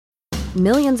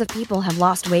Millions of people have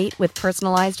lost weight with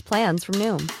personalized plans from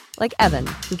Noom. Like Evan,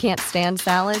 who can't stand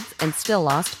salads and still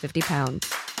lost 50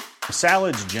 pounds.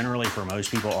 Salads generally for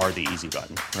most people are the easy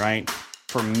button, right?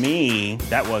 For me,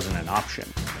 that wasn't an option.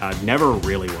 I never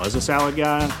really was a salad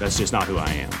guy. That's just not who I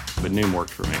am. But Noom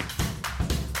worked for me.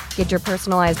 Get your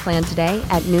personalized plan today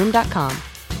at Noom.com.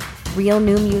 Real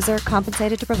Noom user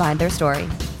compensated to provide their story.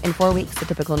 In 4 weeks, the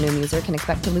typical Noom user can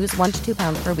expect to lose 1 to 2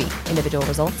 pounds per week. Individual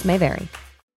results may vary.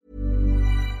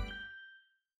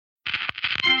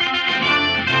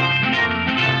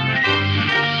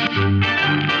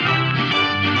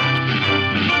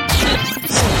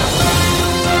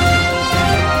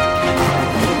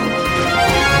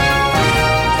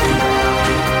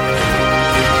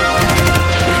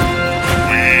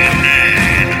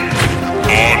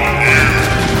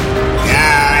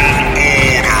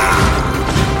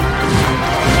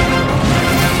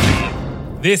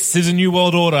 This is a New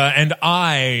World Order, and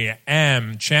I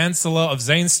am Chancellor of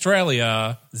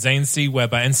Zanestralia, Zane C.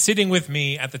 Weber, and sitting with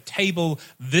me at the table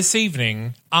this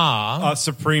evening are...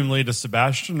 Supreme Leader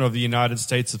Sebastian of the United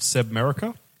States of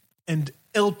Sebmerica. And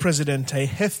El Presidente,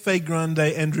 Jefe Grande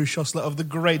Andrew Schossler of the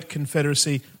Great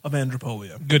Confederacy of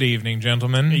Andropolia. Good evening,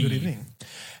 gentlemen. Good evening.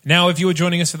 Now, if you are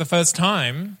joining us for the first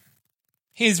time,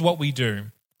 here's what we do.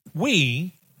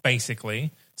 We, basically,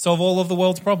 solve all of the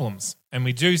world's problems, and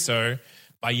we do so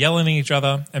by yelling at each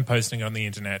other and posting it on the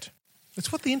internet.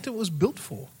 That's what the internet was built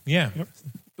for. Yeah. Yep.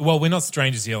 Well, we're not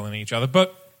strangers yelling at each other,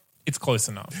 but it's close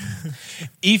enough.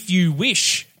 If you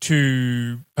wish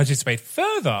to participate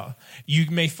further, you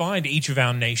may find each of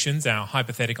our nations, our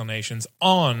hypothetical nations,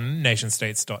 on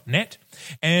nationstates.net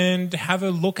and have a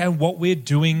look at what we're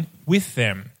doing with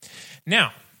them.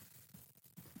 Now,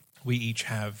 we each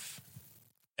have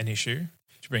an issue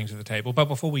to bring to the table, but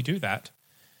before we do that,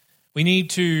 we need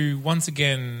to once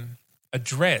again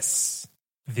address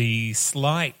the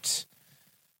slight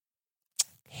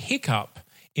hiccup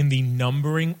in the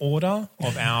numbering order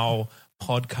of our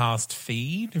podcast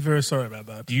feed. Very sorry about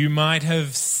that. You might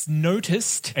have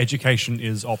noticed Education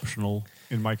is optional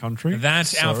in my country.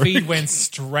 that our feed went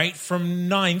straight from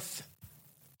 9th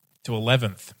to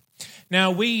 11th.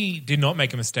 Now, we did not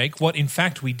make a mistake. What, in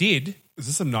fact, we did... Is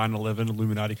this a 9/11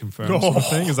 Illuminati confirmed sort of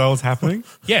thing? Is that what's happening?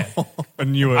 Yeah. I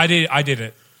knew it. I did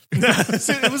it.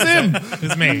 It was him. It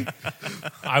was me.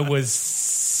 I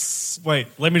was... Wait,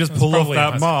 let me just pull off probably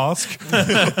that us.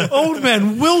 mask. Old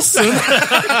man Wilson.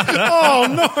 Oh,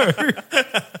 no.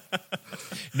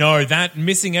 No, that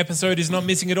missing episode is not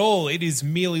missing at all. It is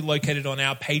merely located on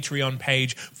our Patreon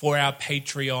page for our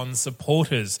Patreon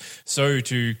supporters. So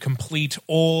to complete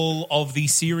all of the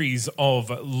series of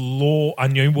Law, A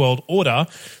New World Order,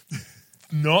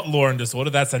 not Law and Disorder,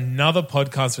 that's another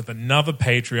podcast with another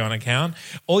Patreon account.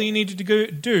 All you need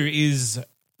to do is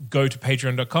go to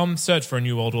patreon.com, search for A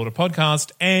New World Order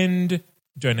podcast, and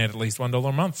donate at least $1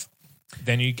 a month.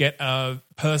 Then you get a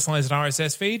personalized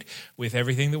RSS feed with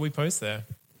everything that we post there.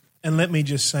 And let me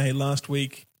just say, last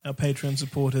week, our Patreon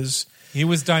supporters... He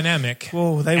was dynamic.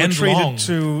 Well, they were treated long.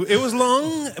 to... It was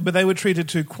long, but they were treated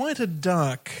to quite a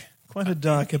dark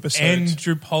episode.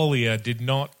 Andropolia did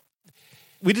not...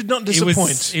 We did not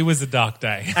disappoint. It was a dark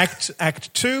day.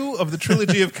 Act 2 of the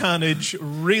Trilogy of Carnage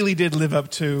really did live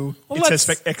up to its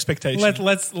expectations.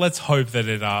 Let's hope that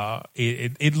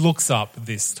it looks up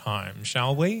this time,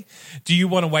 shall we? Do you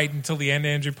want to wait until the end,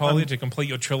 Andropolia, to complete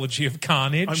your Trilogy of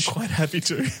Carnage? I'm quite happy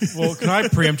to. Well, can I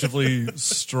preemptively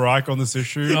strike on this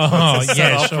issue? Oh,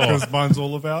 yeah, sure. Because mine's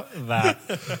all about that.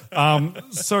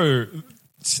 So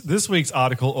this week's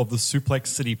article of the Suplex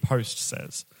City Post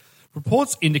says,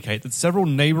 reports indicate that several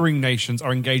neighboring nations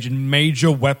are engaged in major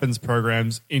weapons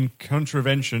programs in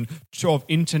contravention of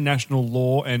international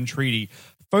law and treaty,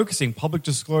 focusing public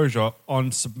disclosure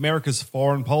on America's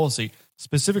foreign policy,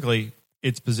 specifically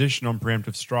its position on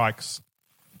preemptive strikes,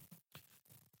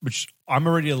 which I'm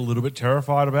already a little bit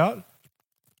terrified about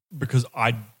because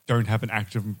I don't have an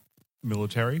active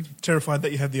military. Terrified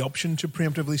that you have the option to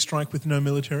preemptively strike with no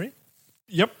military?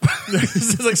 Yep.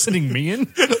 This is like sending me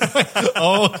in.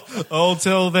 I'll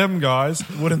tell them guys.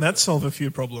 Wouldn't that solve a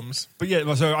few problems? But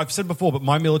yeah, so I've said before, but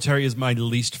my military is my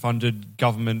least funded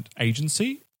government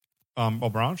agency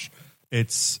or branch.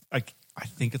 It's like, I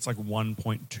think it's like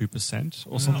 1.2%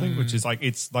 or something, which is like,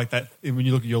 it's like that, when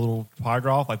you look at your little pie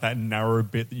graph, like that narrow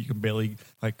bit that you can barely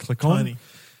like click on. Tiny.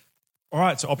 All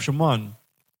right, so option one.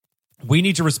 We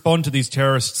need to respond to these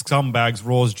terrorist scumbags,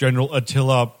 roars General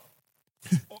Attila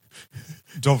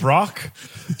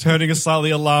Dovrak, turning a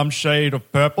slightly alarmed shade of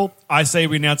purple. I say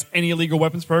we announce any illegal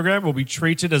weapons program will be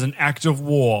treated as an act of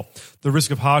war. The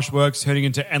risk of harsh works turning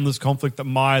into endless conflict that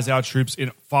mires our troops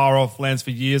in far-off lands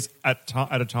for years at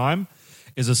a time.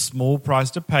 is a small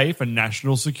price to pay for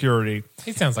national security.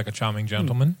 He sounds like a charming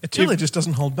gentleman. Attila just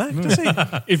doesn't hold back, does he?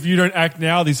 If you don't act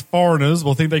now, these foreigners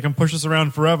will think they can push us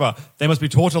around forever. They must be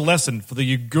taught a lesson for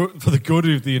the good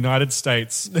of the United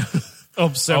States.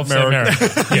 Upset America.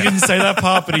 He didn't say that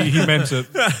part, but he meant it.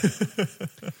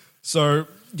 So,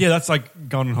 yeah, that's like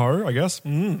gun ho, I guess.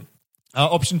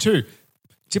 Option 2,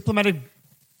 diplomatic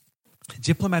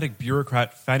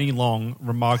bureaucrat Fanny Long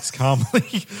remarks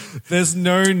calmly, there's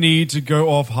no need to go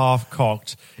off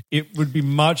half-cocked. It would be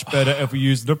much better if we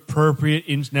used an appropriate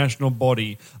international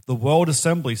body, the World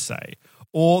Assembly, say,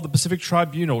 or the Pacific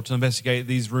Tribunal to investigate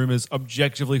these rumors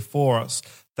objectively for us.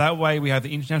 That way we have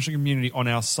the international community on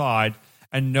our side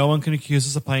and no one can accuse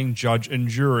us of playing judge and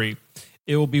jury.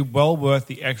 It will be well worth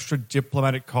the extra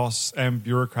diplomatic costs and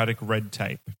bureaucratic red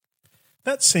tape.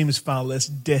 That seems far less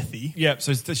deathy. Yeah,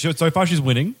 so far she's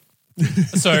winning.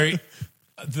 So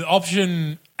the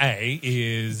option A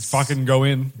is Fucking go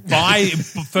in.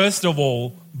 First of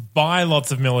all, buy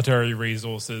lots of military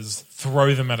resources,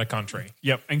 throw them at a country.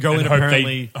 Yep, and go in hope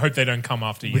apparently they don't come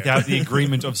after you. without the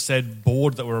agreement of said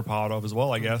board that we're a part of as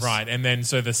well, I guess. Right, and then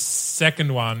so the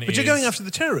second one But you're going after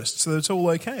the terrorists, so it's all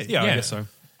okay. Yeah, I Yeah. guess so.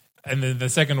 And then the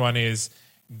second one is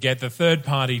get the third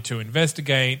party to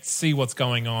investigate, see what's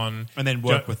going on, And then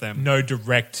work with them. No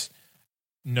direct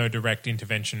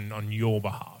intervention on your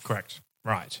behalf. Correct.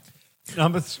 Right.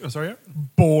 Sorry?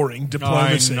 Boring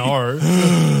diplomacy. I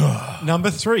know.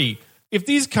 Number 3. If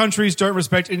these countries don't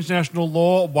respect international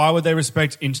law, why would they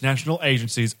respect international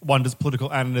agencies? Wonders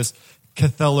political analyst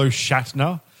Cathello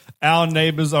Shatner. Our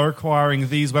neighbours are acquiring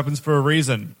these weapons for a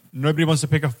reason. Nobody wants to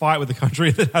pick a fight with a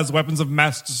country that has weapons of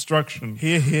mass destruction.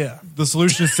 Hear, hear. The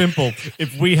solution is simple.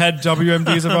 If we had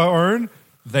WMDs of our own,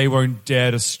 they won't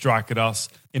dare to strike at us.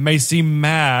 It may seem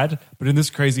mad, but in this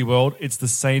crazy world, it's the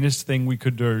sanest thing we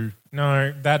could do.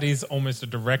 No, that is almost a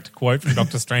direct quote from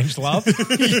Dr. Strangelove.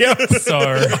 Yep.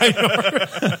 So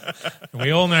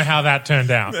we all know how that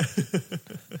turned out.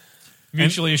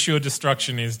 Mutually assured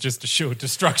destruction is just assured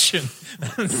destruction.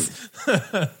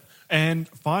 And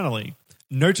finally,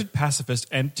 noted pacifist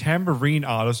and tambourine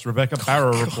artist Rebecca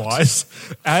Barrow replies,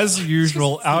 as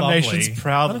usual, our lovely. nation's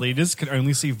proud leaders can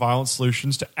only see violent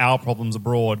solutions to our problems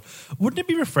abroad. Wouldn't it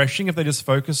be refreshing if they just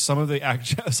focused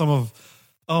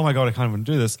oh my God, I can't even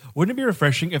do this. Wouldn't it be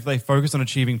refreshing if they focused on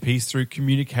achieving peace through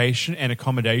communication and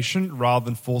accommodation rather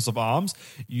than force of arms?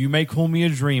 You may call me a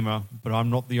dreamer, but I'm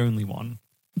not the only one.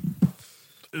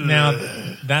 Now,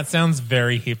 that sounds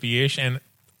very hippie-ish, and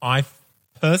I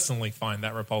personally find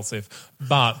that repulsive,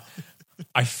 but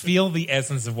I feel the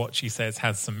essence of what she says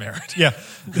has some merit. Yeah,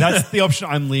 that's the option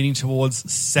I'm leaning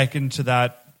towards. Second to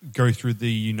that, go through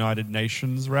the United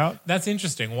Nations route. That's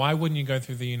interesting. Why wouldn't you go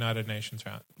through the United Nations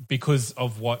route? Because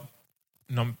of what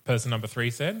person number 3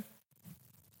 said?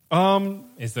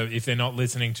 Is that if they're not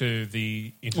listening to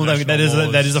the international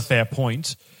laws? That is a fair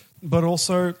point. But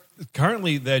also,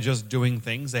 currently they're just doing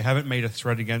things. They haven't made a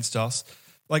threat against us.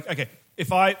 Like, okay,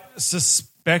 if I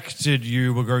suspected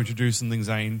you were going to do something,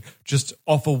 Zane, just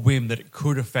off a whim that it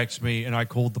could affect me, and I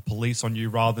called the police on you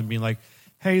rather than being like,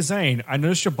 hey, Zane, I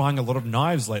noticed you're buying a lot of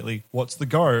knives lately. What's the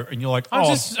go? And you're like,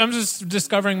 I'm just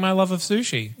discovering my love of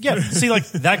sushi. yeah, see, like,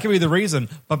 that could be the reason.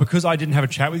 But because I didn't have a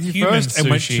chat with you Human first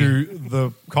and went sushi. to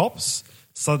the cops,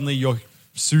 suddenly your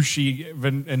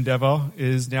sushi endeavor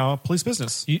is now police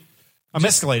business. I'm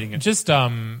escalating it. Just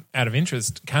out of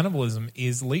interest, cannibalism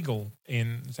is legal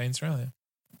in, say, Australia.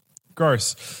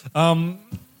 Gross.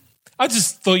 I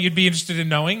just thought you'd be interested in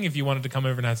knowing if you wanted to come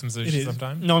over and have some It sushi is.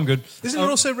 sometime. No, I'm good. Isn't it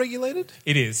also regulated?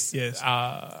 It is. Yes.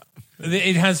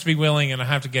 It has to be willing, and I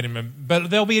have to get him. But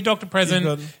there'll be a doctor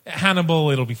present. Hannibal,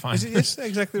 it'll be fine. Is it? Yes,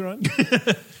 exactly right.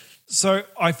 So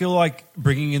I feel like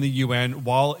bringing in the UN,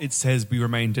 while it says we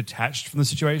remain detached from the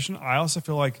situation, I also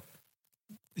feel like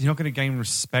you're not going to gain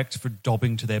respect for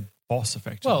dobbing to their boss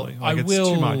effectively. Well, it's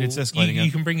too much. It's escalating You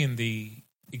it. can bring in the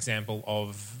example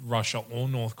of Russia or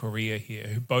North Korea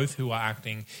here, who are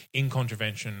acting in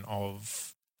contravention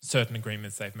of certain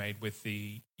agreements they've made with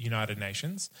the United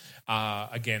Nations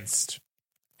against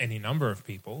any number of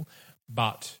people.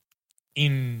 But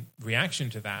in reaction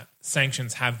to that,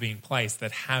 sanctions have been placed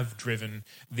that have driven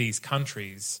these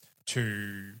countries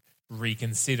to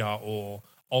reconsider or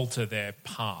alter their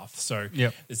path. So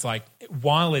Yep. it's like,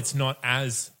 while it's not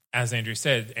as Andrew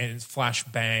said, and it's flash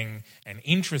bang and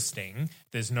interesting,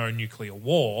 there's no nuclear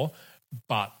war,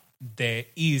 but it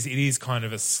is kind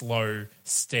of a slow,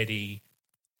 steady,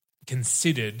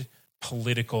 considered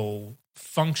political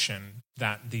function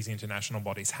that these international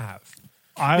bodies have.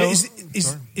 Now, is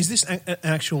this an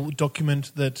actual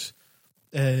document that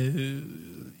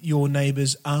your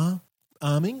neighbours are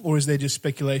arming, or is there just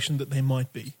speculation that they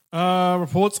might be?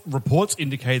 Reports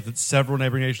indicate that several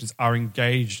neighboring nations are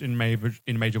engaged in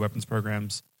major weapons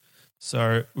programs.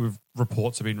 So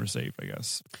reports have been received, I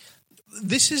guess.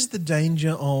 This is the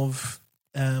danger of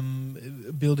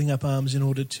building up arms in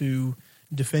order to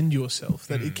defend yourself,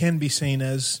 that it can be seen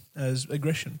as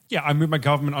aggression. Yeah, I moved my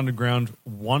government underground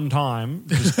one time,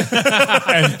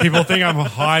 and people think I'm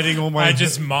hiding all my... I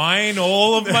just mine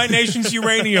all of my nation's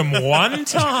uranium one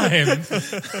time.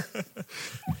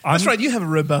 That's right, you have a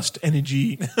robust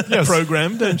energy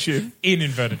program, don't you? In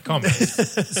inverted commas.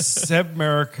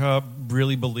 Sebmerica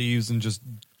really believes in just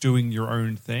doing your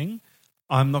own thing.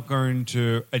 I'm not going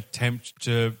to attempt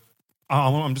to...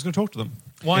 I'm just going to talk to them.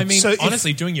 Well, I mean, So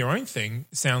honestly, doing your own thing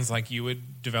sounds like you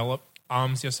would develop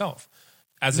arms yourself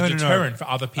as a deterrent for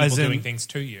other people doing things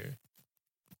to you.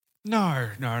 No,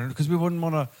 because we wouldn't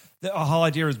want to... The whole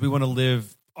idea is we want to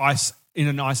live in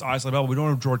a nice isolated bubble. We don't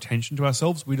want to draw attention to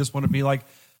ourselves. We just want to be like...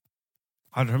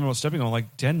 I don't know what stepping on,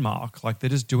 like Denmark. Like, they're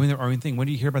just doing their own thing. When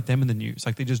do you hear about them in the news?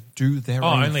 Like, they just do their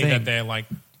own thing. Only that they're like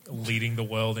leading the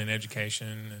world in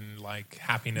education and like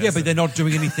happiness. Yeah, but they're not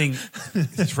doing anything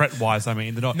threat-wise. I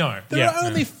mean, they're not. No. There are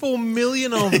only 4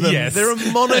 million of them. Yes. They're a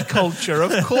monoculture.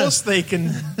 Of course they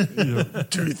can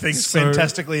do things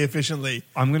fantastically efficiently.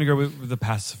 I'm going to go with the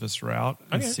pacifist route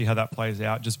and see how that plays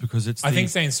out, just because it's... I think,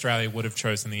 say, Australia would have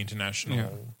chosen the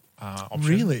international option.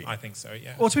 Really? I think so,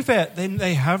 yeah. Well, to be fair,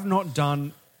 they have not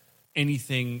done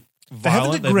anything They haven't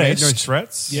violent. They've made no aggressed.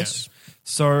 threats. Yes.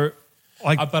 So,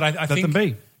 But I let think them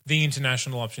be. the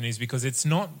international option is because it's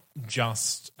not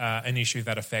just an issue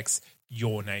that affects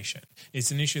your nation.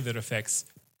 It's an issue that affects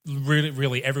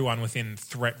really everyone within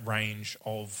threat range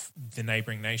of the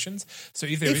neighbouring nations. So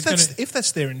if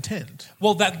that's their intent.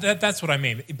 Well, that's what I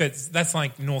mean. But that's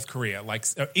like North Korea. Like,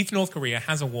 if North Korea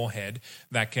has a warhead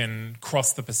that can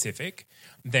cross the Pacific,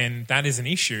 then that is an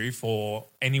issue for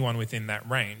anyone within that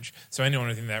range. So anyone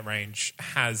within that range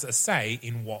has a say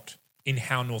in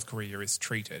how North Korea is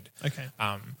treated. Okay.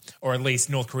 Or at least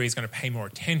North Korea is going to pay more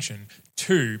attention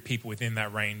to people within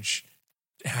that range,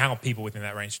 how people within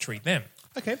that range treat them.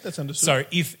 Okay, that's understood. So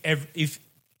if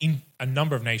in a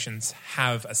number of nations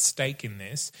have a stake in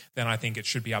this, then I think it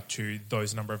should be up to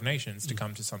those number of nations to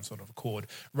come to some sort of accord,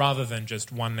 rather than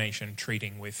just one nation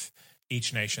treating with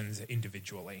each nation's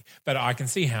individually. But I can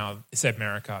see how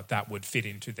Sebmerica that would fit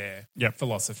into their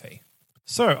philosophy.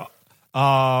 So,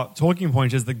 talking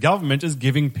point is the government is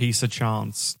giving peace a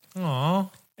chance. Aww.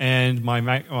 And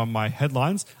my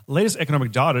headlines, latest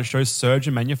economic data shows surge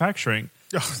in manufacturing.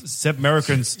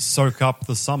 Sebmericans soak up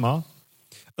the summer.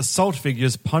 Assault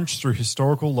figures punch through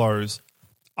historical lows.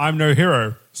 I'm no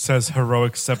hero, says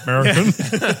heroic Sebmerican.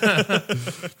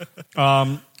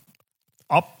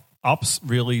 Ups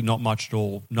really not much at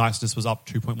all. Niceness was up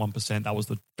 2.1%. That was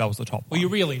the top. Well, you're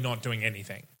really not doing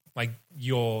anything. Like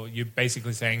you're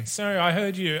basically saying, so I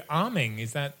heard you're arming.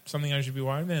 Is that something I should be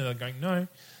worried about? And they're going, no,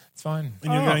 it's fine.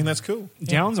 And you're going, that's cool.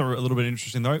 Downs are a little bit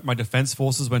interesting though. My defense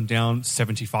forces went down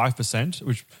 75%,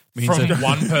 which means From that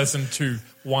one person to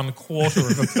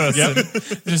 1/4 of a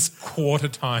person, just quarter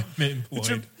time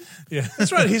employed. Yeah,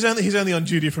 That's right. He's only on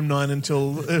duty from 9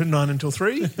 until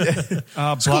 3.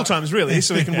 School times really,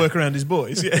 so he can work around his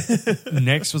boys. Yeah.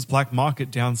 next was black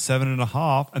market down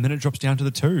 7.5%, and then it drops down to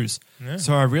the 2s. Yeah.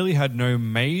 So I really had no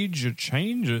major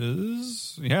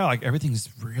changes. Yeah, like everything's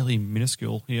really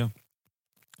minuscule here.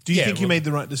 Do you think you made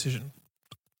the right decision?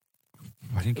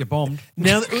 I didn't get bombed.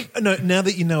 Now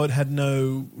that you know it had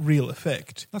no real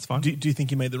effect, that's fine. Do you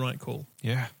think you made the right call?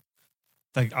 Yeah.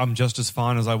 Like I'm just as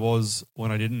fine as I was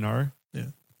when I didn't know. Yeah.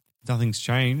 Nothing's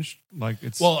changed. Like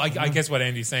it's I guess what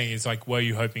Andy's saying is like, were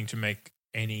you hoping to make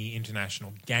any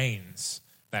international gains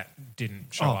that didn't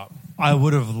show up? I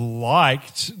would have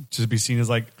liked to be seen as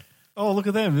like, oh, look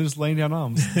at them. They're just laying down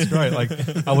arms. It's great. Like,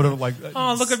 I would have like...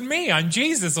 Oh, look at me. I'm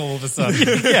Jesus all of a sudden.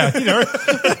 Yeah, you know.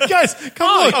 Guys, come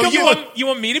on. You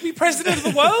want me to be president of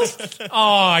the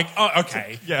world?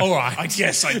 Okay. Yeah. All right. I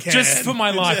guess I can. Just for my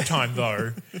lifetime,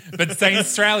 though. But say in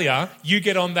Australia, you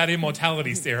get on that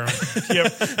immortality serum.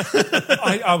 Yep.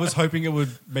 I was hoping it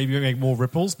would maybe make more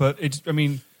ripples, but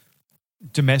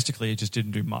domestically, it just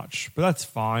didn't do much. But that's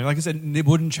fine. Like I said, it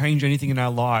wouldn't change anything in our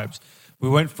lives. We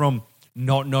went from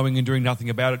not knowing and doing nothing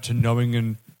about it to knowing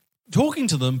and talking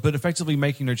to them, but effectively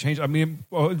making no change. I mean,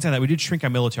 in saying that, we did shrink our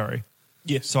military.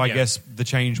 Yes. So I guess the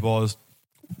change was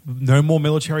no more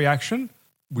military action.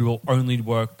 We will only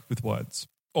work with words.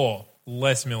 Or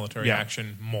less military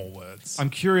action, more words. I'm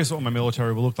curious what my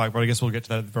military will look like, but I guess we'll get to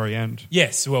that at the very end.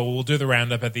 Yes. Well, we'll do the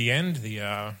roundup at the end.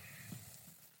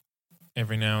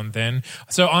 every now and then.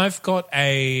 So I've got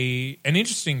an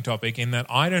interesting topic in that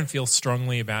I don't feel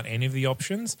strongly about any of the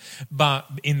options, but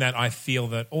in that I feel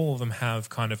that all of them have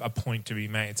kind of a point to be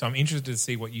made. So I'm interested to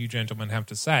see what you gentlemen have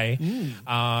to say,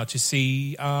 to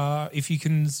see if you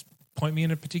can point me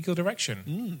in a particular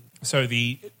direction. So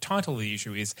the title of the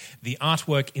issue is The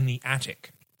Artwork in the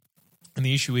Attic. And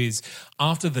the issue is,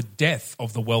 after the death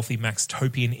of the wealthy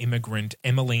Maxtopian immigrant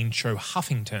Emmeline Cho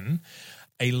Huffington,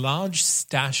 a large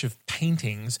stash of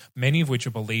paintings, many of which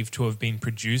are believed to have been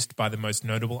produced by the most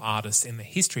notable artists in the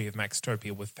history of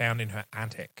Maxtopia, were found in her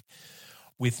attic.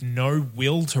 With no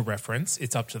will to reference,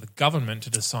 it's up to the government to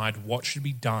decide what should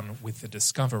be done with the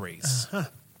discoveries.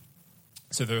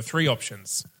 So there are three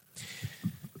options.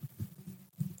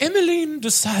 Emmeline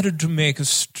decided to make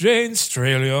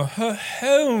Australia her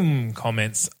home,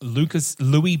 comments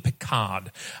Louis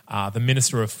Picard, the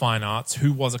Minister of Fine Arts,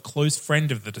 who was a close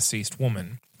friend of the deceased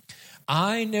woman.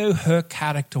 I know her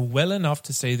character well enough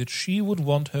to say that she would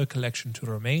want her collection to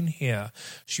remain here.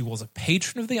 She was a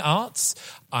patron of the arts.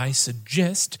 I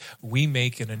suggest we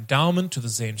make an endowment to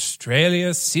the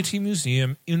Australia City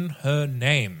Museum in her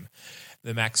name.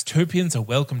 The Maxtopians are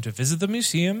welcome to visit the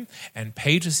museum and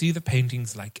pay to see the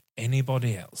paintings like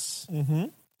anybody else. Mm-hmm.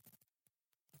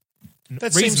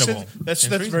 That Reasonable. That's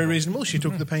very reasonable. She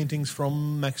took the paintings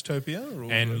from Maxtopia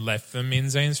and left them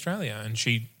in Australia. And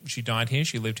she died here.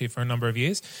 She lived here for a number of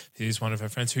years. Here's one of her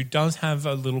friends who does have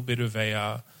a little bit of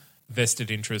a vested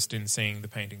interest in seeing the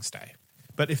paintings stay.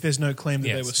 But if there's no claim that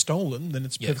Yes. they were stolen, then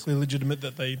it's perfectly legitimate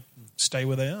that they stay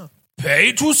where they are.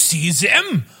 Pay to see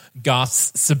them,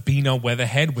 gasps Sabina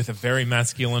Weatherhead with a very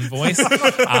masculine voice,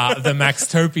 the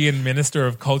Maxtopian Minister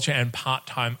of Culture and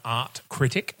part-time art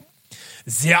critic.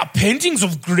 They are paintings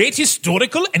of great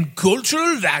historical and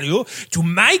cultural value to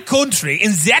my country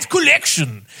in that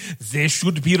collection. They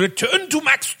should be returned to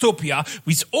Maxtopia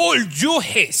with all due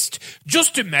haste.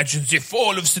 Just imagine the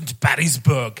fall of St.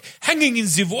 Parisburg hanging in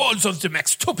the walls of the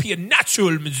Maxtopia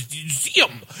Natural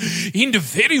Museum, in the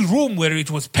very room where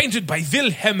it was painted by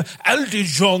Wilhelm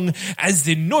Aldejong as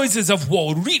the noises of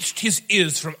war reached his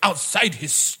ears from outside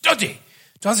his study.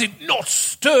 Does it not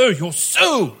stir your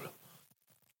soul?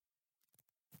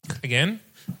 Again,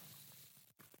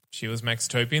 she was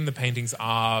Maxtopian. The paintings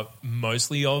are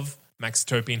mostly of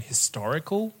Maxtopian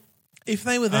historical. If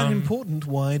they were that important,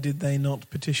 why did they not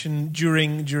petition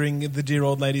during the dear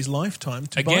old lady's lifetime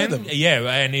to buy them? Yeah,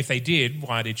 and if they did,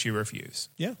 why did she refuse?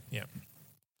 Yeah.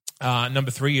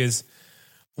 Number 3 is,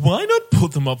 why not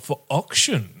put them up for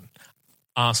auction?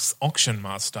 Asks auction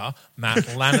master Matt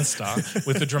Lannister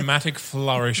with a dramatic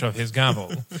flourish of his gavel.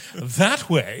 That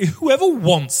way, whoever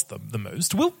wants them the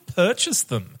most will purchase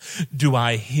them. Do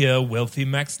I hear wealthy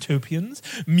Maxtopians?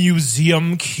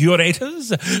 Museum curators?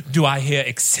 Do I hear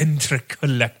eccentric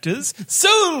collectors?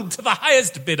 Sold to the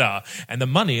highest bidder, and the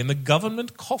money in the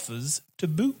government coffers to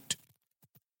boot.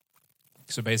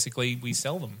 So basically, we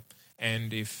sell them.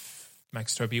 And if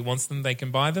Maxtopia wants them, they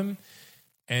can buy them.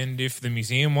 And if the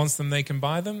museum wants them, they can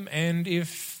buy them. And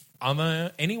if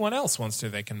anyone else wants to,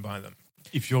 they can buy them.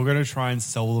 If you're going to try and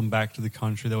sell them back to the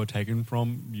country they were taken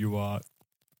from, you are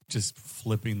just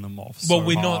flipping them off. Well, so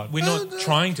we're hard. not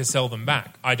trying to sell them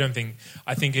back. I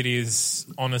think it is,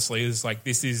 honestly, is like,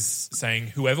 this is saying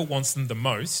whoever wants them the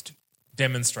most,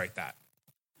 demonstrate that.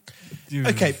 Dude.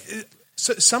 Okay,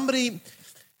 so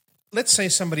let's say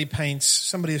somebody paints,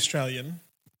 somebody Australian,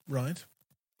 right?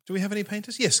 Do we have any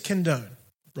painters? Yes, Ken Doan.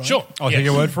 Right? Sure. I'll take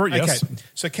your word for it, yes. Okay,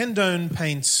 so Ken Doan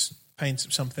paints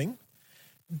something.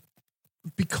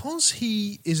 Because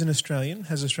he is an Australian,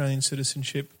 has Australian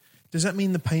citizenship, does that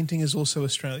mean the painting is also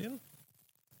Australian?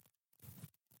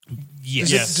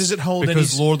 Yes. Does it hold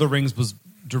because any... Lord of the Rings was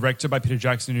directed by Peter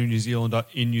Jackson in New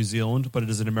Zealand, but it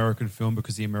is an American film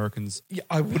because the Americans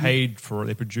paid for it.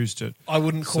 They produced it. I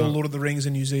wouldn't call Lord of the Rings a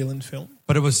New Zealand film.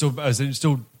 But it was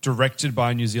still directed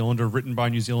by a New Zealander, written by a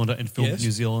New Zealander, and filmed in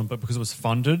New Zealand. But because it was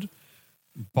funded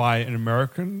by an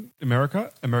American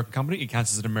company, it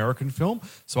counts as an American film.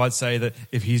 So I'd say that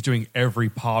if he's doing every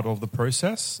part of the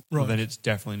process, then it's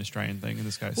definitely an Australian thing in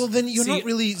this case. Well, then you're not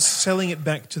really selling it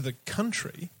back to the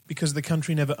country because the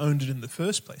country never owned it in the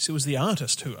first place. It was the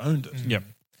artist who owned it. Yep.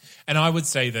 And I would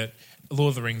say that Lord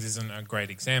of the Rings isn't a great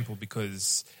example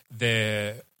because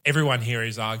everyone here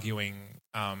is arguing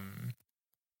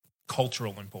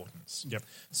cultural importance. Yep.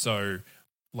 So,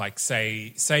 like,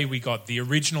 say we got the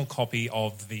original copy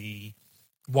of the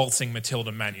Waltzing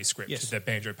Matilda manuscript that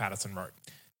Banjo Patterson wrote.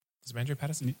 Was it Banjo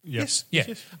Patterson? Yes.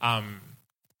 Yeah.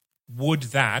 Would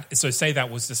that, so say that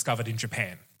was discovered in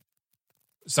Japan,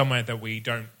 somewhere that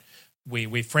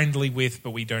we're friendly with,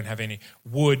 but we don't have any,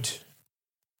 would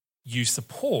you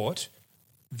support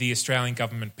the Australian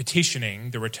government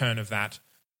petitioning the return of that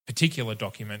particular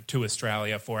document to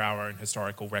Australia for our own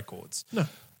historical records. No.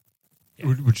 Yeah.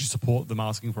 Would you support them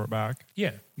asking for it back?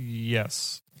 Yeah.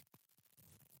 Yes.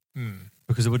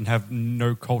 Because it wouldn't have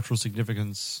no cultural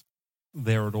significance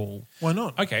there at all. Why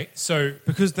not? Okay, so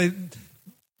Because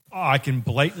I can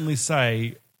blatantly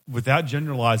say, without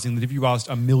generalizing, that if you asked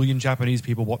 1 million Japanese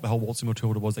people what the hell Waltzing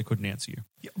Matilda was, they couldn't answer you.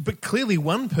 Yeah, but clearly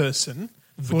one person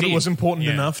thought did. it was important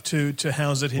Yeah. enough to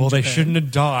house it in Well, Japan. they shouldn't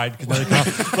have died because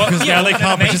now they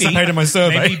can't participate in my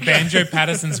survey. Maybe Banjo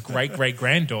Patterson's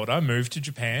great-great-granddaughter moved to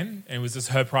Japan and it was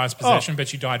her prized possession, but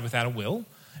she died without a will.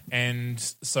 And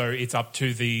so it's up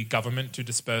to the government to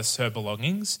disperse her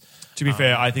belongings. To be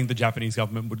fair, I think the Japanese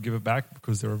government would give it back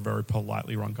because they're a very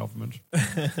politely run government.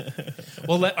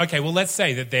 Well, let's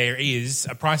say that there is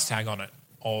a price tag on it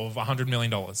of $100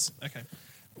 million. Okay.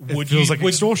 It feels like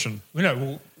extortion.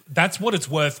 Well, that's what it's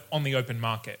worth on the open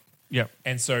market. Yeah.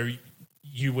 And so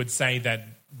you would say that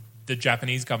the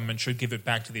Japanese government should give it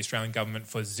back to the Australian government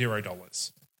for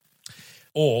 $0.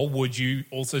 Or would you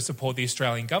also support the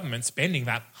Australian government spending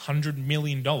that $100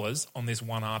 million on this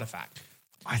one artifact?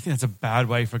 I think that's a bad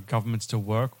way for governments to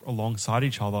work alongside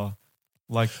each other.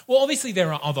 Like, Well, obviously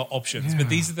there are other options, but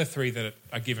these are the three that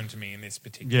are given to me in this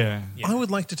particular. yeah. I would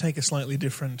like to take a slightly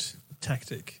different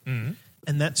tactic, Mm-hmm.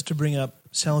 and that's to bring up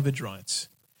salvage rights.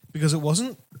 Because it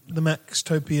wasn't the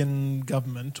Max-topian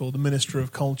government or the Minister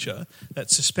of Culture that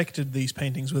suspected these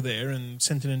paintings were there and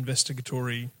sent an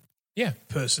investigatory Yeah.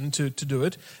 person to do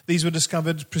it. These were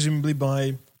discovered presumably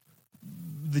by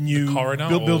the new coroner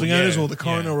building or- owners yeah, or the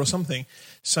coroner yeah. or something.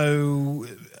 So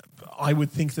I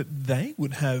would think that they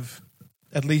would have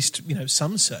at least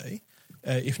some say,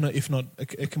 if not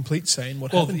a complete say in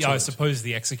what Well, happened to I it. suppose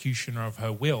the executioner of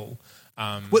her will.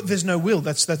 Well, there's no will.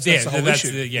 That's the whole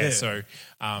issue. So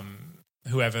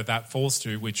whoever that falls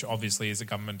to, which obviously is a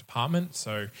government department.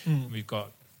 So we've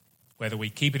got whether we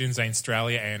keep it in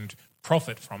Australia and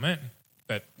profit from it,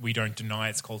 but we don't deny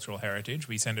its cultural heritage.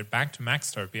 We send it back to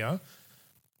Maxtopia,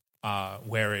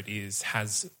 where it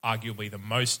has arguably the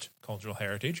most cultural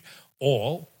heritage,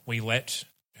 or we let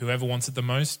whoever wants it the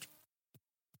most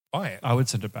buy it. I would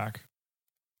send it back.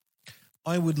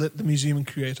 I would let the museum and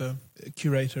curator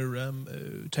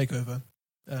take over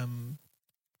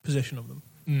possession of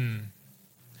them.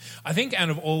 I think out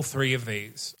of all three of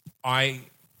these, I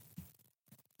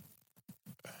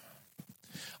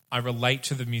relate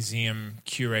to the museum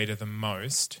curator the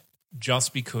most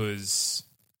just because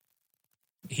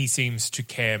he seems to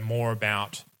care more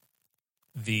about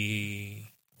the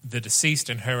deceased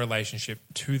and her relationship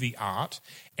to the art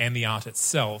and the art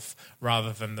itself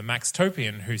rather than the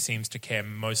Maxtopian who seems to care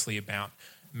mostly about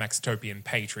Maxtopian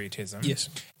patriotism. Yes.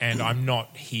 And I'm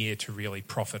not here to really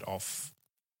profit off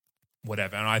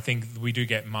whatever. And I think we do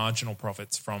get marginal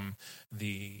profits from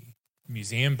the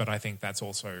museum, but I think that's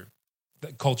also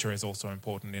that culture is also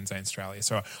important in Australia.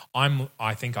 So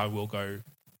I think I will go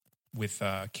with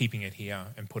keeping it here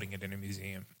and putting it in a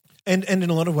museum. And in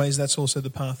a lot of ways, that's also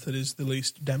the path that is the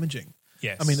least damaging.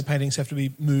 Yes. I mean, the paintings have to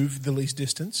be moved the least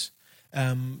distance.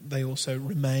 They also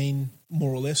remain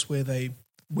more or less where they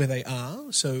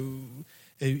are. So,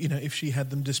 if she had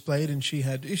them displayed and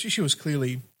she was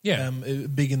clearly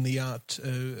big in the art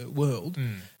world,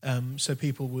 so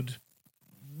people would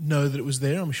know that it was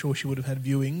there. I'm sure she would have had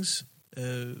viewings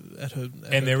at her.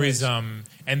 And there place. is and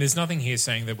there's nothing here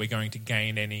saying that we're going to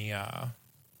gain any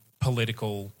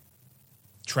political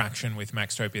traction with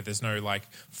Maxtopia. There's no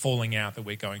falling out that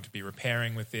we're going to be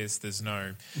repairing with this. There's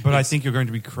no. But I think you're going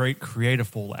to be create a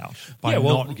fallout by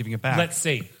not giving it back. Let's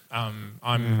see. I'm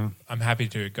happy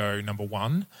to go number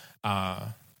one.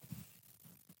 I'm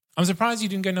surprised you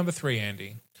didn't go number 3,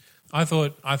 Andy. I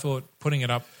thought putting it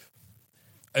up.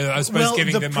 I suppose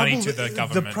giving the money to the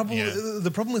government.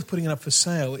 The problem with putting it up for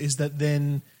sale is that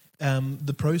then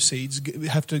the proceeds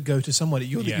have to go to somebody.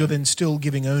 You're then still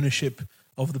giving ownership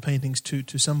of the paintings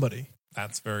to somebody.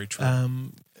 That's very true.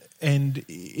 And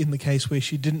in the case where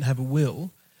she didn't have a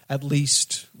will, at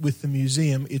least with the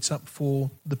museum, it's up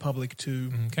for the public to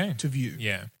view.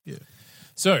 Yeah. Yeah.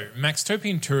 So,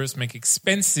 Maxtopian tourists make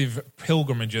expensive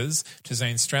pilgrimages to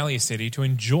Australia City to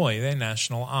enjoy their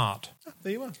national art.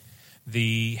 There you are.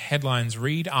 The headlines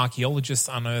read: Archaeologists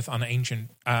unearth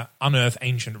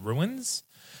ancient ruins.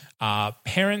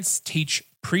 Parents teach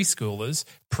preschoolers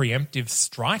preemptive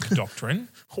strike doctrine.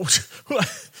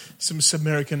 Some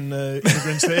American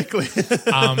immigrants there, clearly.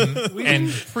 And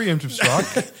preemptive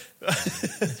strike.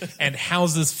 and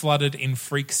houses flooded in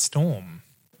freak storm.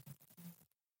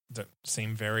 That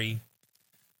seem very.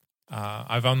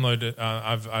 I've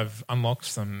unlocked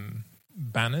some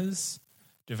banners.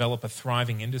 develop a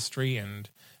thriving industry, and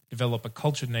develop a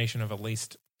cultured nation of at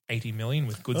least 80 million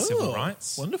with good civil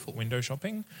rights. Wonderful. Window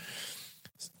shopping.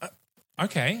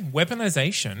 Okay,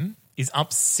 weaponization is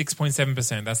up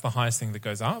 6.7%. That's the highest thing that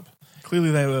goes up.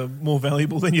 Clearly they were more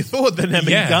valuable than you thought. They're now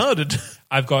being guarded.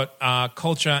 I've got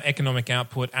culture, economic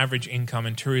output, average income,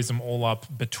 and tourism all up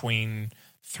between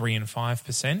 3 and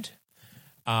 5%.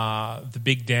 The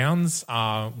big downs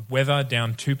are weather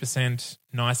down 2%,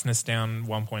 niceness down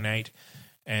 1.8%,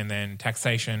 and then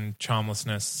taxation,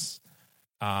 charmlessness,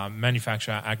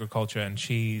 manufacture, agriculture, and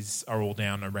cheese are all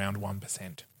down around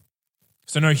 1%.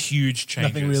 So no huge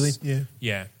changes. Nothing really, yeah.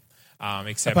 Yeah.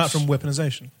 Except apart from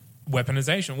weaponization.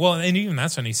 Weaponization. Well, and even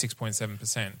that's only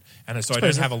 6.7%. And so I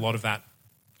don't have a lot of that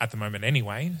at the moment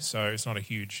anyway, so it's not a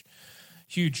huge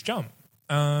jump.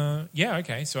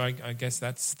 Okay, so I guess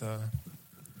that's the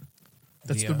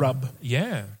rub.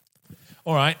 Yeah.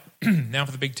 All right, now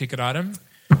for the big ticket item.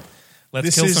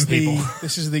 Let's kill some people.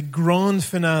 This is the grand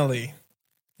finale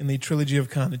in the trilogy of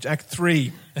Carnage, Act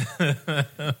 3,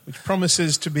 which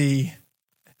promises to be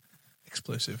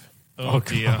explosive. Oh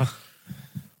dear.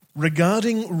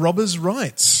 Regarding robbers'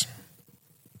 rights,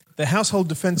 the Household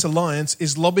Defence Alliance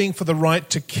is lobbying for the right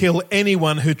to kill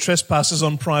anyone who trespasses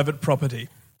on private property.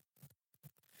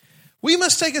 We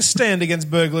must take a stand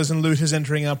against burglars and looters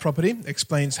entering our property,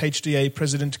 explains HDA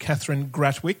President Catherine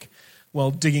Gratwick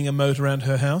while digging a moat around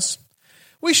her house.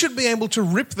 We should be able to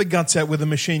rip the guts out with a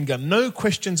machine gun, no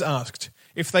questions asked.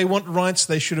 If they want rights,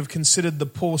 they should have considered the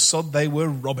poor sod they were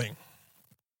robbing.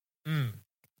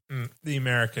 The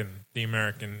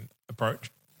American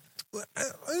approach.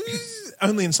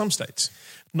 Only in some states,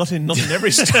 not in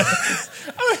every state.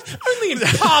 Only in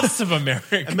parts of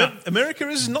America. America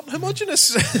is not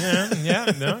homogenous.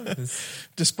 No.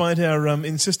 Despite our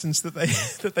insistence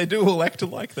that they do all act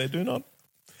alike, they do not.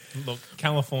 Look,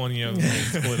 California will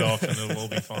split off and it'll all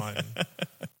be fine.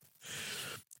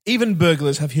 Even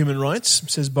burglars have human rights,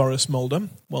 says Boris Mulder,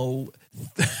 while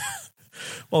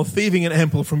thieving an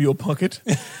ample from your pocket.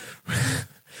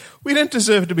 We don't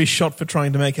deserve to be shot for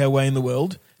trying to make our way in the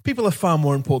world. People are far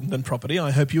more important than property.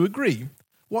 I hope you agree.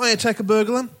 Why attack a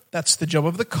burglar? That's the job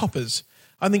of the coppers.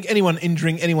 I think anyone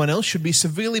injuring anyone else should be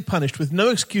severely punished with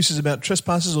no excuses about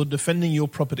trespasses or defending your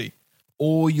property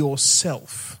or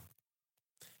yourself.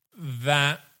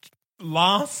 That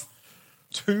last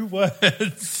two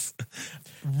words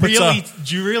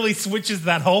really switches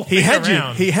that whole thing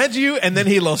around. He had you, and then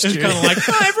he lost It's you. kind of like,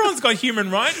 oh, everyone's got human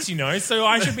rights, so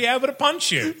I should be able to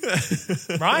punch you.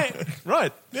 Right?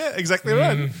 Right. Yeah, exactly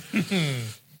right.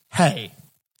 Hey,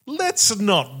 let's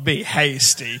not be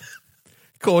hasty,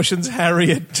 cautions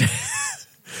Harriet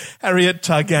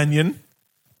Targanyan,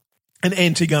 an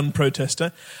anti-gun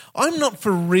protester. I'm not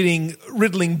for riddling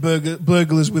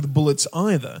burglars with bullets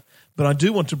either, but I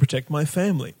do want to protect my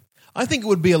family. I think it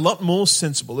would be a lot more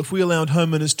sensible if we allowed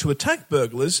homeowners to attack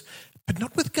burglars, but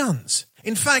not with guns.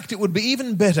 In fact, it would be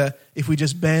even better if we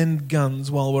just banned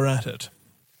guns while we're at it.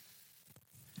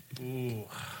 Ooh.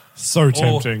 So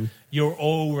tempting. You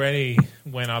already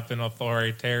went up in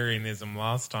authoritarianism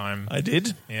last time. I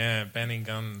did. Yeah, banning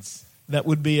guns. That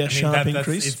would be a sharp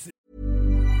increase.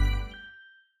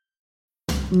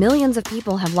 Millions of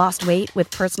people have lost weight with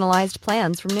personalized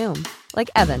plans from Noom. Like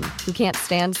Evan, who can't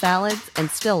stand salads and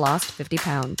still lost 50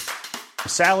 pounds.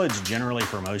 Salads generally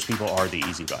for most people are the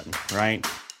easy button, right?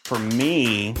 For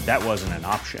me, that wasn't an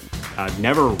option. I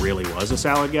never really was a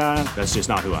salad guy. That's just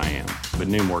not who I am. But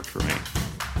Noom worked for me.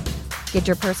 Get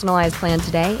your personalized plan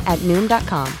today at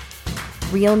Noom.com.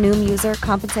 Real Noom user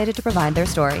compensated to provide their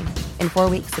story. In 4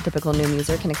 weeks, the typical Noom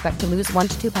user can expect to lose 1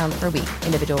 to 2 pounds per week.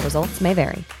 Individual results may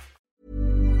vary.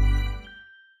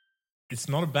 It's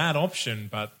not a bad option,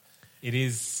 but it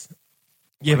is.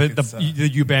 Yeah, but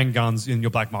you ban guns and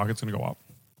your black market's going to go up.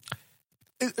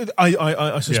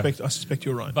 I suspect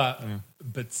you're right. But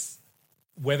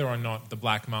whether or not the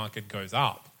black market goes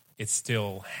up, it's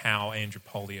still how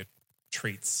Andropolia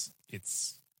treats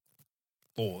its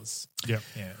laws. Yeah.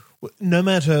 No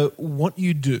matter what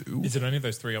you do, Is it only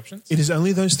those three options? it is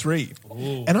only those three.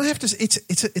 Ooh. And I have to say,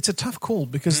 it's a tough call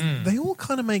because they all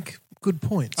kind of make good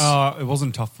points. It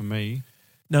wasn't tough for me.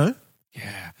 No?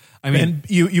 Yeah. I mean, And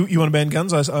you want to ban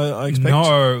guns, I expect?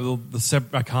 no,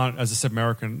 I can't, as a Seb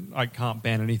American, I can't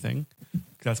ban anything.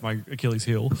 That's my Achilles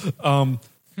heel. How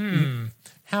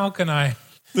can I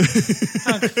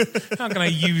how can I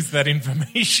use that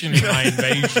information in my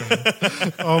invasion?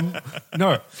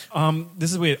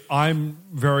 This is weird. I'm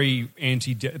very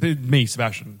anti-death. Me,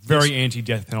 Sebastian, very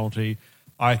anti-death penalty.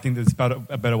 I think there's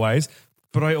better ways.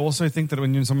 But I also think that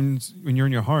when you're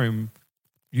in your home,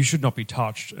 you should not be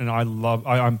touched. And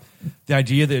I'm the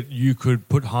idea that you could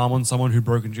put harm on someone who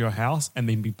broke into your house and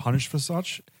then be punished for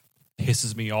such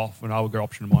pisses me off, and I would go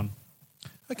option 1.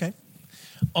 Okay.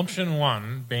 Option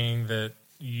 1 being that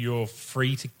you're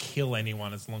free to kill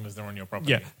anyone as long as they're on your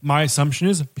property. Yeah, my assumption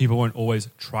is people won't always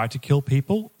try to kill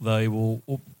people. They will,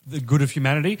 the good of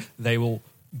humanity, they will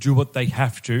do what they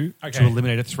have to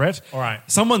eliminate a threat. All right.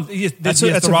 Someone, That's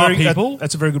there are people.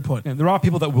 That's a very good point. Yeah, there are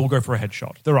people that will go for a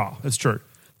headshot. There are. It's true.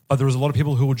 But there is a lot of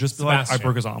people who will just be like, I Sebastian.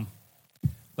 broke his arm.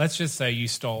 Let's just say you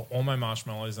stole all my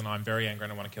marshmallows and I'm very angry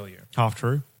and I want to kill you. Half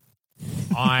true.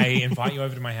 I invite you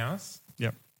over to my house.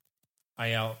 Yep. I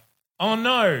yell, "Oh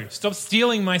no, stop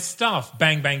stealing my stuff."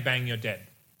 Bang, bang, bang, you're dead.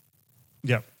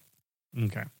 Yep.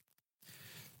 Okay.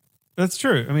 That's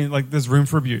true. I mean, like, there's room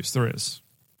for abuse. There is.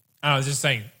 I was just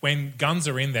saying, when guns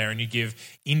are in there and you give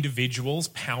individuals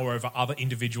power over other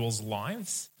individuals'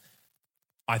 lives,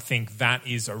 I think that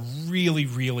is a really,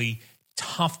 really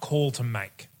tough call to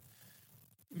make.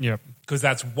 Yep. Because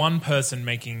that's one person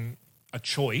making a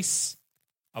choice,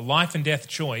 a life and death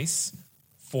choice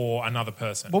for another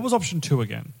person. What was option 2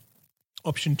 again?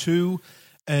 Option 2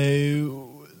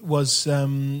 was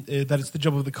that it's the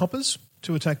job of the coppers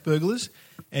to attack burglars,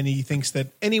 and he thinks that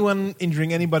anyone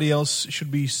injuring anybody else should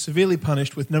be severely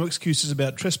punished with no excuses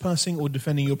about trespassing or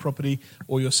defending your property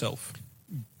or yourself.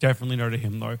 Definitely no to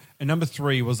him, though. And number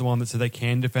 3 was the one that said they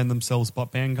can defend themselves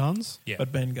but ban guns. Yeah.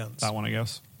 But ban guns. That one, I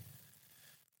guess.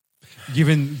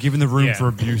 Given the room Yeah. for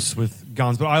abuse with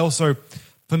guns. But I also,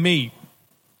 for me,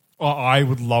 I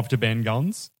would love to ban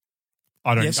guns.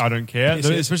 I don't care, Yes,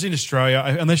 yes. especially in Australia.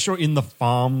 Unless you're in the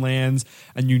farmlands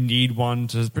and you need one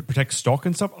to protect stock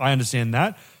and stuff, I understand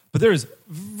that. But there is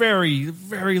very,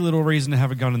 very little reason to have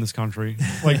a gun in this country.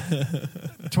 Like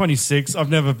 26,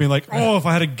 I've never been like, oh, if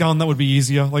I had a gun, that would be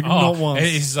easier. Like not once.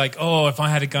 It's like, oh, if I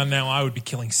had a gun now, I would be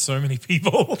killing so many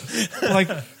people. Like,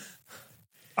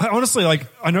 I honestly, like,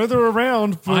 I know they're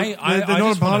around, but they're not a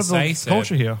just part wanna of the say,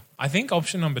 culture Seb, here. I think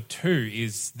option number 2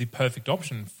 is the perfect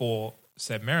option for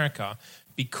Seb America,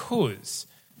 because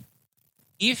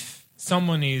if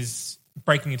someone is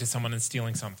breaking into someone and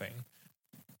stealing something,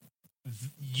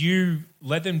 you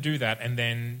let them do that and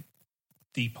then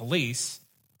the police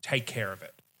take care of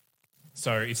it.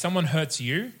 So if someone hurts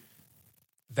you,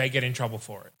 they get in trouble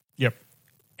for it. Yep.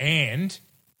 And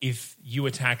if you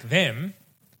attack them,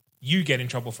 you get in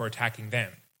trouble for attacking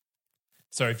them.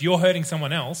 So if you're hurting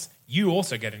someone else, you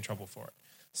also get in trouble for it.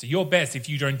 So you're best if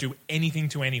you don't do anything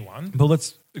to anyone. But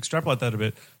let's extrapolate that a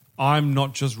bit. I'm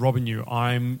not just robbing you.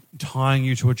 I'm tying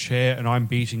you to a chair and I'm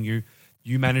beating you.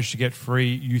 You manage to get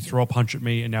free. You throw a punch at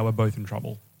me and now we're both in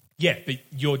trouble. Yeah, but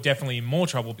you're definitely in more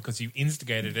trouble because you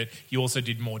instigated it. You also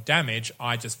did more damage.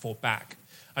 I just fought back.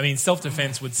 I mean,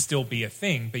 self-defense would still be a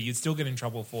thing, but you'd still get in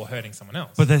trouble for hurting someone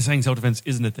else. But they're saying self-defense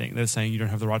isn't a thing. They're saying you don't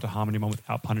have the right to harm anyone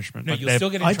without punishment. No, Like, you'll still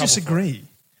get in I trouble. disagree.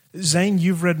 Zane,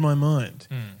 you've read my mind.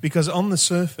 Because on the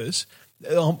surface,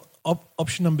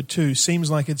 option number 2 seems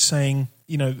like it's saying,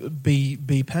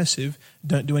 be passive,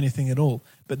 don't do anything at all.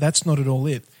 But that's not at all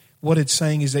it. What it's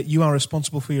saying is that you are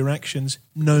responsible for your actions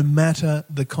no matter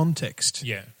the context.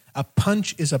 Yeah. A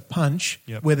punch is a punch,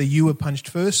 Yep. whether you were punched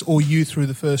first or you threw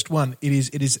the first one. It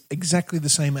is exactly the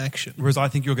same action. Whereas I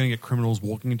think you're going to get criminals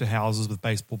walking into houses with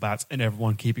baseball bats and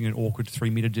everyone keeping an awkward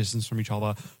 3-meter distance from each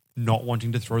other, not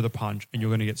wanting to throw the punch, and you're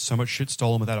going to get so much shit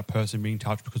stolen without a person being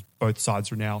touched because both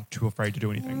sides are now too afraid to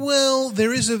do anything. Well,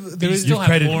 there is you You've still have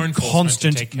created law enforcement to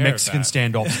constant take care of Mexican that.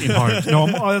 standoffs in homes. No,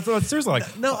 I'm seriously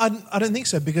like, No, I don't think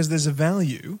so, because there's a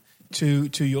value to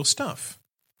your stuff,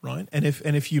 right? And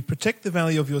if you protect the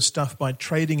value of your stuff by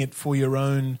trading it for your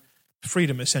own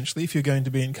freedom, essentially, if you're going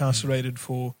to be incarcerated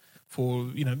for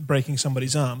breaking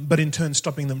somebody's arm, but in turn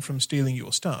stopping them from stealing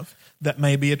your stuff, that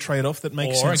may be a trade-off that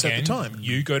makes sense at the time.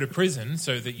 You go to prison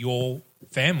so that your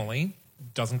family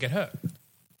doesn't get hurt.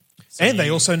 So And they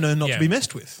also know not to be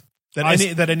messed with.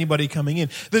 That anybody coming in.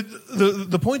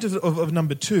 The point of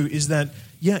number 2 is that,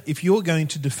 if you're going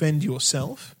to defend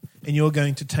yourself and you're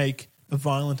going to take a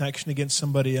violent action against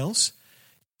somebody else,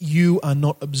 you are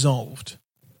not absolved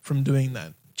from doing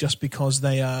that just because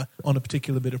they are on a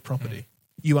particular bit of property.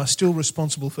 You are still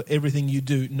responsible for everything you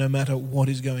do, no matter what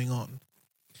is going on.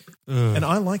 And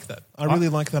I like that. I really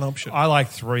like that option. I like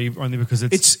 3 only because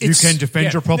it's you It's- can defend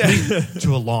yeah. your property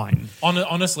to a line.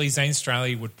 Honestly, Zane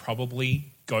Australia would probably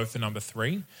go for number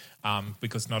 3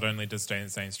 because not only does Zane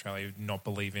Australia not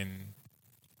believe in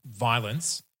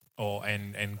violence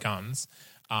and guns,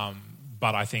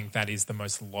 but I think that is the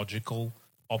most logical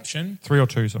option. 3 or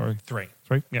 2, sorry. 3.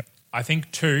 3, yep. I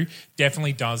think 2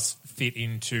 definitely does fit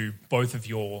into both of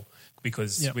your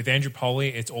Because Yep. with Andrew Polly,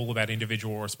 it's all about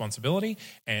individual responsibility,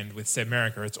 and with Seb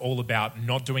America, it's all about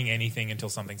not doing anything until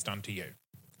something's done to you,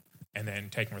 and then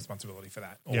taking responsibility for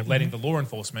that, or letting the law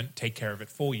enforcement take care of it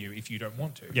for you if you don't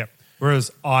want to. Yep.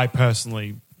 Whereas I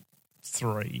personally,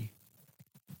 3.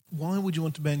 Why would you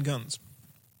want to ban guns?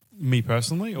 Me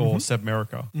personally, or Seb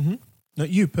America? No,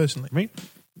 you personally. Me?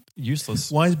 Useless.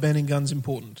 Why is banning guns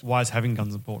important? Why is having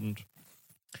guns important?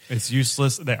 It's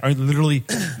useless. They're literally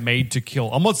made to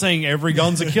kill. I'm not saying every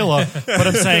gun's a killer, but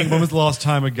I'm saying when was the last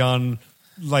time a gun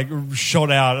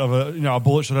shot out of a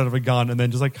bullet shot out of a gun and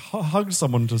then just hugged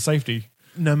someone to safety?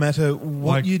 No matter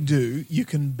what you do, you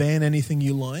can ban anything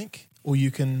you like, or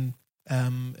you can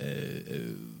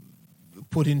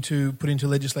put into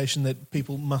legislation that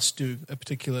people must do a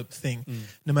particular thing.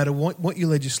 No matter what you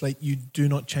legislate, you do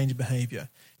not change behaviour.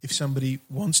 If somebody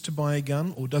wants to buy a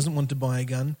gun or doesn't want to buy a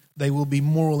gun, they will be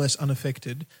more or less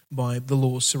unaffected by the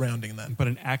laws surrounding that. But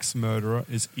an axe murderer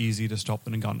is easier to stop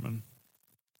than a gunman.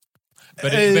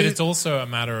 But it's also a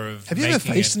matter of Have you ever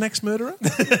faced an axe murderer?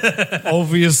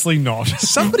 Obviously not.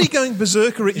 Somebody going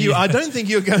berserker at you, I don't think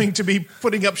you're going to be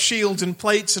putting up shields and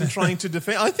plates and trying to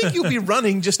defend. I think you'll be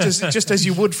running just as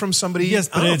you would from somebody. Yes,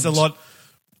 but armed. it's a lot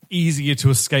easier to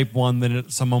escape one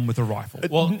than someone with a rifle.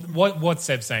 Well, what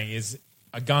Seb's saying is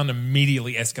a gun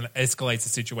immediately escalates the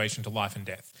situation to life and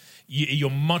death. You're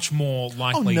much more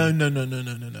likely. Oh, no.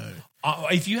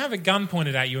 If you have a gun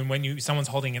pointed at you and when someone's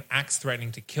holding an axe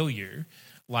threatening to kill you,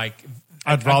 I'd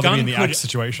rather be in the axe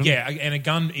situation. Yeah, and a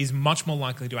gun is much more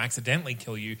likely to accidentally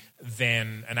kill you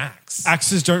than an axe.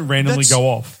 Axes don't randomly go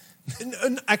off.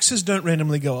 Axes don't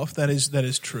randomly go off. That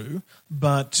is true.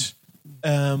 But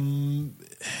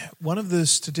one of the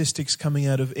statistics coming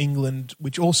out of England,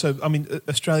 which also,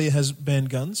 Australia has banned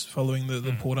guns following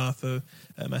the Port Arthur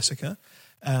massacre.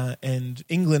 And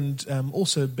England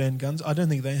also banned guns. I don't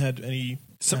think they had any.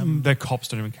 Their cops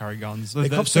don't even carry guns. Their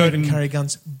cops don't even carry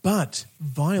guns, but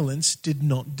violence did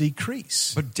not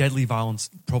decrease. But deadly violence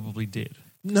probably did.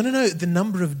 No. The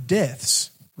number of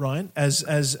deaths, right, as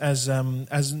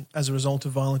a result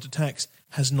of violent attacks,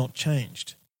 has not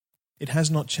changed. It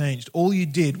has not changed. All you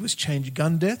did was change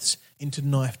gun deaths into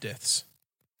knife deaths.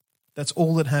 That's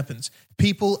all that happens.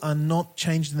 People are not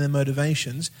changing their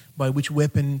motivations by which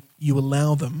weapon you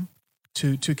allow them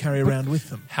to carry around with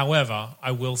them. However,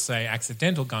 I will say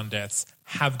accidental gun deaths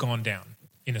have gone down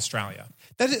in Australia.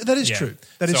 That is true.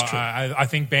 That is true. I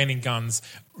think banning guns,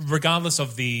 regardless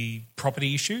of the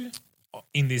property issue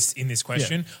in this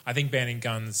question, I think banning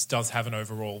guns does have an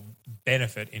overall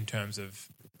benefit in terms of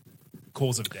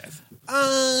cause of death.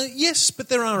 Yes, but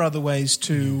there are other ways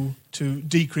to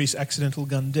decrease accidental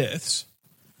gun deaths.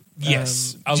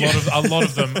 Yes, a lot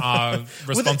of them are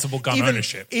responsible gun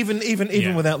ownership.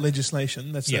 Even without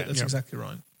legislation, that's exactly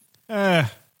right.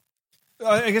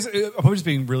 I guess I'm probably just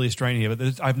being really Australian here,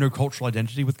 but I have no cultural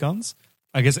identity with guns.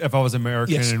 I guess if I was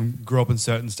American and grew up in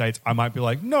certain states, I might be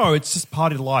like, no, it's just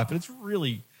part of life. But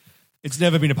it's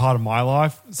never been a part of my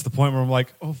life. It's the point where I'm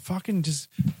like, oh, fucking just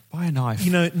buy a knife.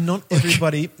 Not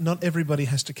everybody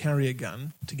has to carry a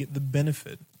gun to get the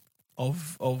benefit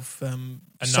of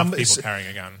enough people carrying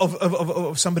a gun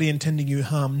of somebody intending you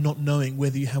harm, not knowing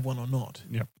whether you have one or not.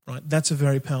 Yep. Right. That's a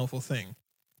very powerful thing.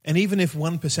 And even if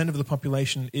 1% of the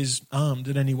population is armed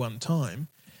at any one time,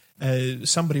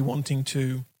 somebody wanting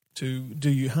to do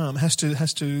you harm has to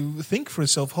think for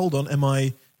itself. Hold on, am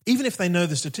I? Even if they know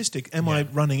the statistic, am I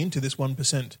running into this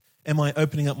 1%? Am I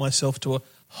opening up myself to a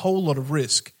whole lot of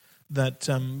risk that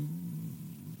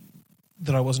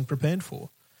I wasn't prepared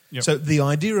for? Yep. So the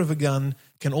idea of a gun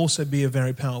can also be a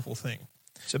very powerful thing.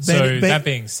 That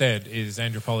being said, is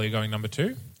Andrew Polly going number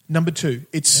 2? Number 2,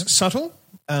 it's subtle.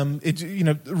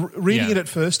 Reading it at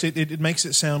first, it makes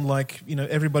it sound like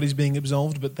everybody's being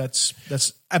absolved, but that's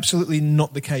absolutely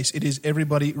not the case. It is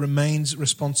everybody remains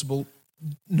responsible,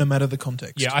 no matter the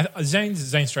context. Yeah, Zane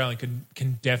Australia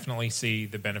can definitely see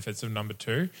the benefits of number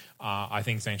 2. I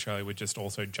think Zane Australia would just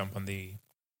also jump on the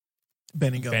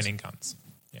banning guns.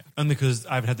 Yeah, only because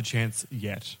I haven't had the chance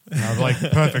yet. And I was like,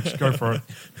 perfect, go for it.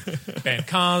 Ban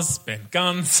cars, ban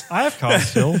guns. I have cars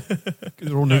still.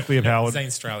 They're all nuclear powered. Zane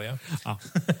Australia. Oh.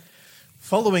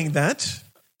 Following that,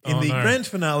 in the grand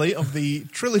finale of the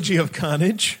trilogy of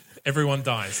carnage, everyone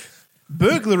dies.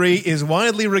 Burglary is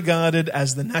widely regarded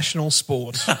as the national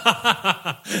sport.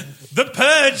 The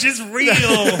purge is real.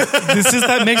 This is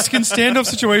that Mexican standoff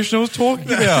situation I was talking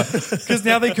about. Because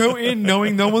now they go in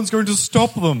knowing no one's going to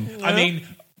stop them. I mean,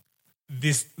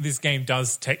 this game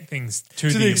does take things to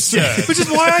the absurd. Which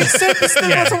is why I said this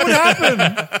never would happen.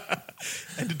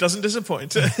 And it doesn't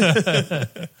disappoint.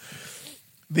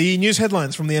 The news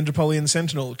headlines from the Andropolian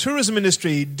Sentinel. Tourism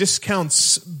industry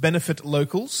discounts benefit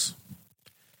locals.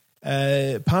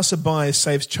 Passerby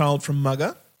saves child from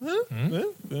mugger.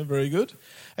 Very good.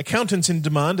 Accountants in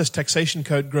demand as taxation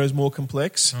code grows more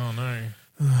complex. Oh, no.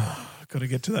 Got to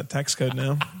get to that tax code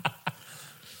now.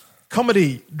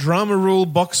 Comedy, drama rule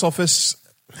box office.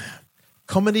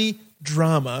 Comedy,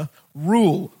 drama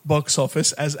rule box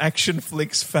office as action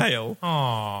flicks fail.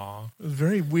 Aww.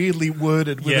 Very weirdly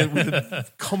worded with a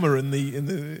comma in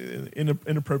the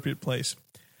inappropriate place.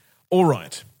 All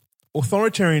right.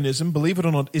 Authoritarianism, believe it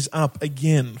or not, is up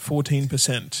again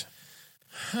 14%.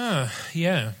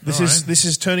 Yeah. This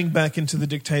is turning back into the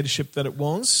dictatorship that it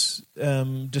was,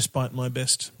 despite my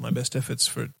best efforts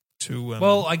for it to.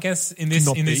 Well, I guess in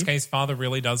this case, Father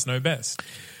really does know best.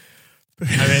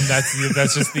 I mean,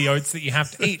 that's just the oats that you have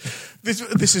to eat.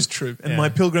 This is true, and my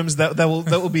pilgrims that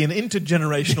will be an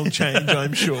intergenerational change,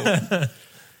 I'm sure.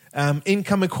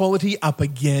 Income equality up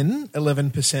again,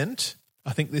 11%.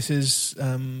 I think this is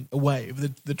a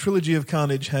wave. The trilogy of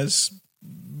carnage has,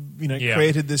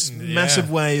 created this massive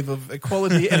wave of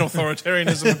equality and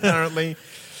authoritarianism. Apparently,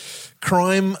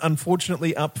 crime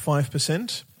unfortunately up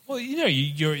 5%. Well,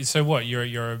 you're so what?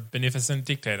 You're a beneficent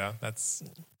dictator. That's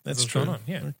That's what's true. going on.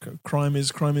 Yeah. Crime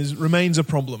remains a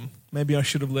problem. Maybe I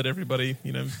should have let everybody,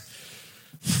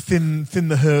 thin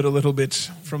the herd a little bit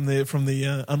from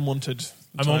the unwanted.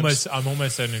 I'm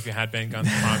almost certain if you had banned guns,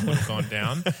 crime would have gone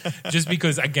down. Just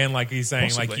because, again, like he's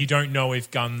saying, Possibly. like you don't know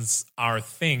if guns are a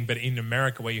thing, but in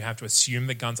America, where you have to assume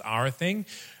that guns are a thing,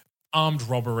 armed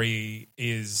robbery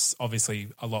is obviously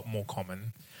a lot more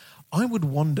common. I would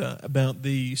wonder about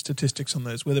the statistics on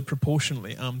those, whether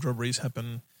proportionally armed robberies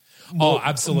happen.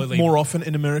 Absolutely. More often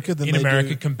in America than in they America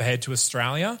do. compared to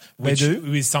Australia, They which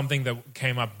do? is something that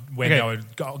came up when they were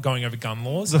going over gun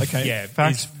laws. Okay. Yeah,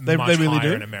 Fact, they much really higher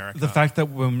do? in America. The fact that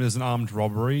when there's an armed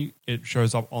robbery, it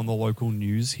shows up on the local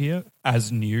news here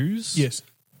as news. Yes.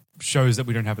 Shows that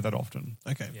we don't have it that often.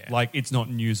 Okay. Yeah. Like it's not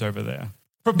news over there.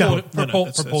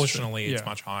 That's proportionally, it's Yeah.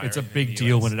 much higher. It's a in big the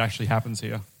deal US. when it actually happens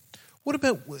here. What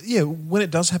about when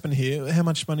it does happen here? How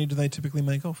much money do they typically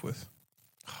make off with?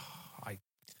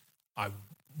 I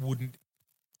wouldn't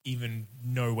even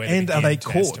know where. And to are begin they to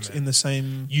caught estimate. in the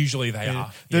same? Usually they Yeah.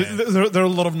 are. There, Yeah. there are a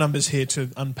lot of numbers here to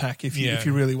unpack if you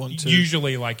really want to.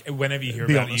 Usually, like whenever you hear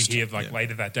be about honest. it, you hear like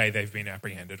later that day they've been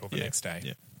apprehended or the Yeah. next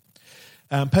day.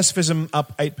 Yeah. Pacifism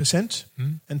up 8%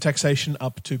 and taxation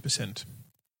up 2%.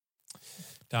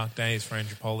 Dark days for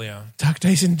Andropolia. Dark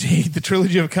days indeed. The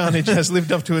trilogy of carnage has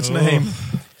lived up to its name.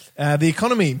 The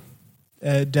economy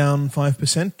down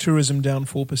 5%. Tourism down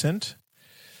 4%.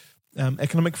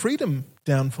 Economic freedom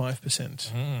down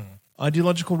 5%.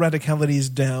 Ideological radicality is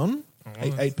down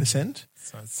 8%.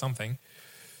 So it's something.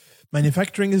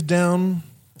 Manufacturing is down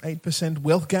 8%.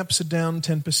 Wealth gaps are down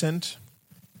 10%.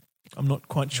 I'm not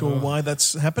quite sure why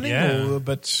that's happening,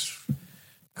 but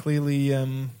clearly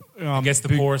I guess the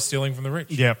poor are stealing from the rich.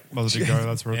 Yeah, well, there you go.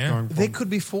 That's where Yeah. it's going from. there could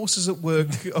be forces at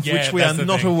work of Yeah, which we that's are the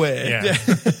not thing. aware.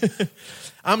 Yeah.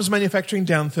 Arms manufacturing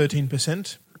down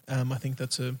 13%. I think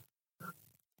that's a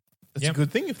Yep.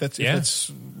 good thing if that's Yeah.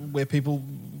 where people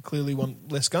clearly want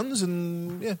less guns,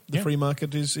 and the free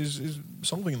market is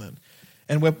solving that.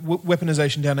 And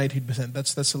weaponization down 18%.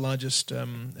 That's the largest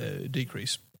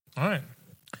decrease. All right.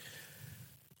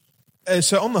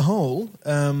 So on the whole,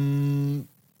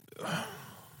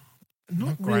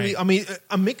 not great. really. I mean,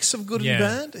 a mix of good Yeah.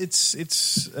 and bad. It's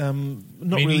not I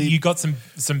mean, really. you got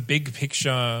some big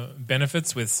picture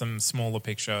benefits with some smaller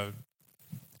picture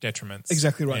detriments.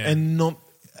 Exactly right, Yeah. and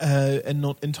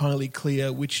not entirely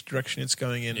clear which direction it's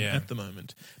going in at the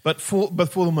moment. But for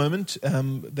the moment,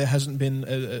 there hasn't been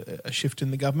a shift in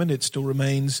the government. It still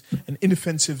remains an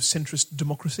inoffensive centrist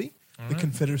democracy, the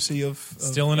Confederacy of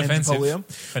Still Antipolia. inoffensive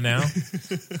for now.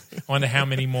 I wonder how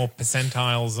many more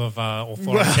percentiles of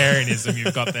authoritarianism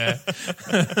you've got there.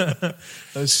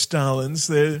 Those Stalins.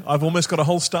 I've almost got a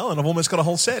whole Stalin. I've almost got a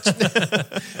whole set.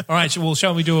 All right, well,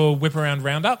 shall we do a whip around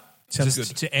roundup? Sounds Just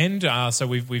good. to end. So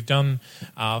we've done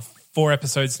 4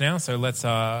 episodes now. So let's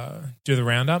do the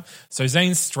roundup. So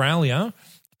Zane Australia,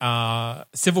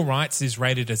 civil rights is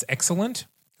rated as excellent.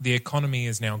 The economy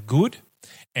is now good,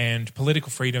 and political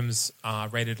freedoms are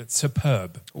rated as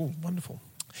superb. Oh, wonderful.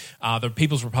 The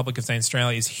People's Republic of South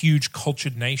Australia is a huge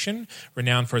cultured nation,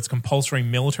 renowned for its compulsory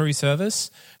military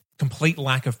service, complete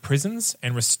lack of prisons,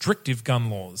 and restrictive gun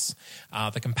laws.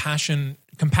 The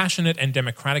compassionate and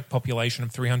democratic population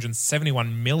of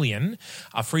 371 million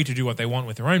are free to do what they want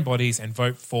with their own bodies and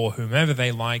vote for whomever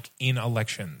they like in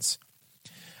elections.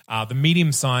 The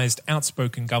medium-sized,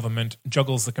 outspoken government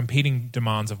juggles the competing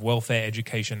demands of welfare,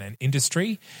 education, and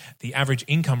industry. The average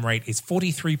income rate is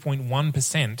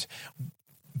 43.1%,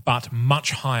 but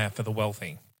much higher for the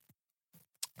wealthy.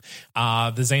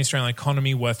 The Zane Australian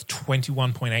economy worth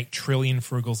 21.8 trillion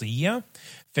frugals a year,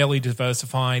 fairly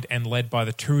diversified and led by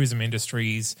the tourism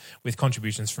industries with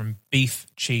contributions from beef,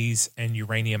 cheese, and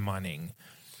uranium mining.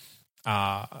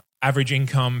 Average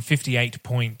income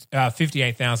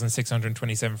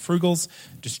 58,627 frugals,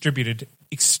 distributed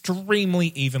extremely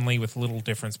evenly with little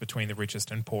difference between the richest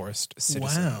and poorest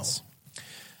citizens.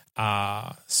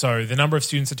 So the number of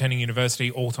students attending university,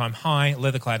 all-time high.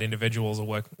 Leather-clad individuals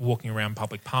are walking around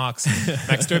public parks.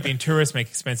 Maxtopian tourists make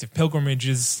expensive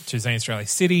pilgrimages to Zane Australia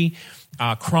City.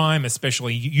 Crime,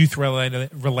 especially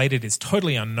youth-related, is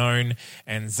totally unknown.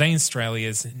 And Zane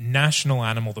Australia's national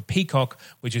animal, the peacock,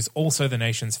 which is also the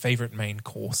nation's favourite main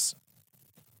course.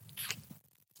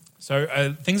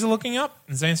 So things are looking up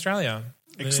in Zane Australia.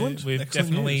 Excellent. We're Excellent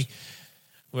definitely,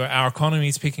 our economy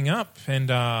is picking up, and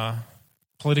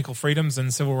political freedoms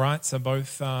and civil rights are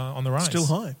both on the rise. Still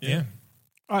high. Yeah.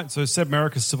 All right, so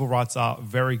America's civil rights are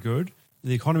very good.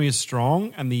 The economy is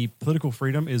strong, and the political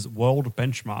freedom is world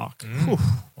benchmark.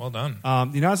 Well done.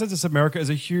 The United States of America is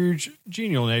a huge,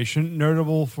 genial nation,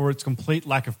 notable for its complete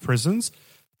lack of prisons,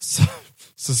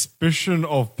 suspicion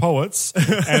of poets,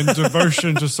 and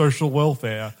devotion to social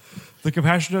welfare. The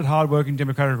compassionate, hardworking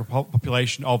democratic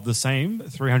population of the same,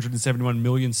 371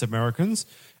 million Americans,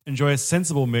 enjoy a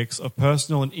sensible mix of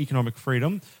personal and economic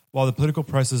freedom, while the political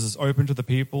process is open to the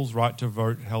people's right to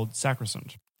vote held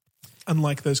sacrosanct.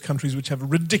 Unlike those countries which have a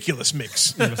ridiculous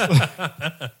mix.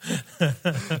 The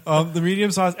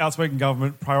medium-sized outspoken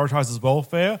government prioritizes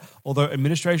welfare, although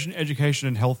administration, education,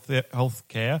 and health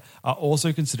care are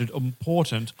also considered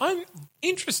important. I'm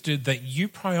interested that you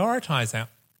prioritize our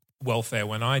welfare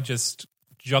when I just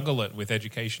juggle it with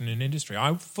education and industry.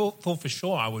 I thought for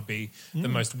sure I would be the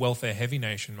most welfare-heavy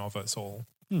nation of us all.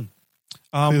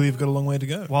 Clearly you've got a long way to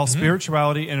go. While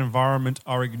spirituality and environment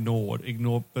are ignored,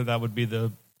 but that would be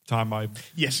the time I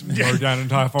Yes. mow down an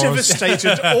entire forest.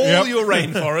 Devastated all your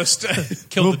rainforest.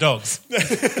 Kill the dogs.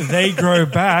 They grow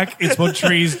back. It's what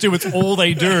trees do. It's all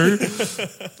they do.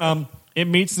 It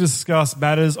meets to discuss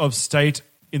matters of state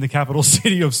in the capital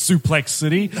city of Suplex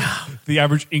City. The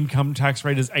average income tax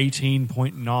rate is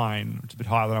 18.9. It's a bit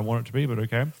higher than I want it to be, but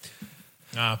okay.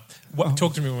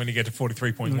 Talk to me when you get to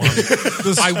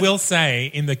 43.1. I will say,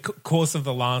 in the course of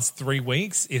the last 3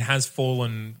 weeks, it has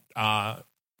fallen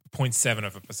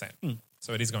 0.7%.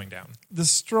 So it is going down. The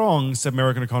strong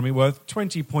American economy, worth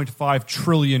 20.5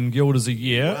 trillion guilders a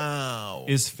year,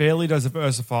 is fairly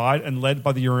diversified and led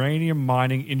by the uranium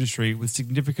mining industry, with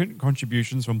significant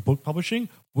contributions from book publishing,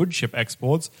 wood chip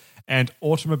exports, and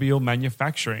automobile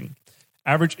manufacturing.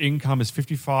 Average income is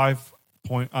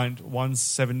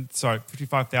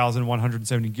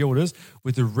 55,170 guilders,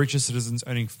 with the richest citizens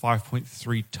earning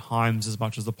 5.3 times as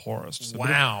much as the poorest. So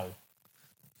Wow.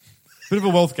 bit of a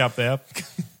wealth gap there.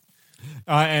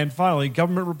 And finally,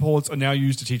 government reports are now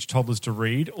used to teach toddlers to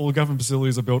read. All government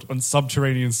facilities are built on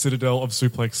subterranean citadel of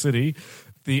Suplex City.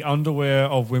 The underwear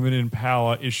of women in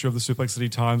power issue of the Suplex City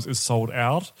Times is sold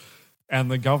out,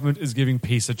 and the government is giving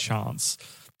peace a chance.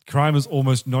 Crime is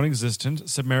almost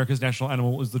non-existent. America's national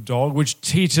animal is the dog, which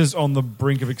teeters on the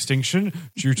brink of extinction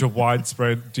due to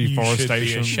widespread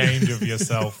deforestation. You should be ashamed of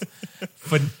yourself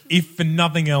for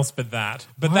nothing else but that.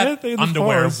 But Why that aren't they in the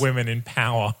underwear forest? of women in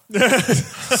power.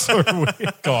 So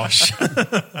weird. Gosh.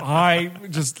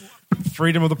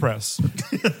 Freedom of the press.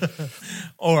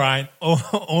 All right,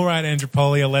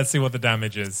 Andropolia, let's see what the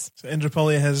damage is. So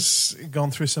Andropolia has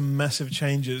gone through some massive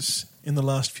changes in the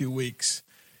last few weeks,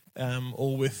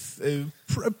 all with a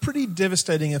pretty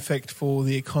devastating effect for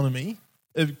the economy.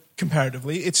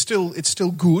 Comparatively, it's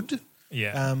still good.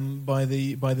 Yeah. By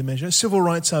the measure, civil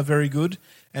rights are very good,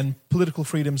 and political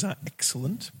freedoms are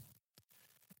excellent.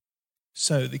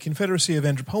 So the Confederacy of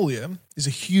Andropolia is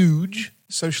a huge,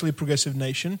 socially progressive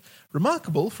nation,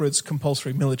 remarkable for its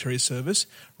compulsory military service,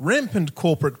 rampant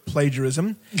corporate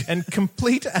plagiarism, and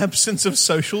complete absence of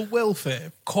social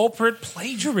welfare. Corporate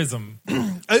plagiarism.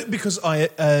 Because I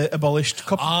abolished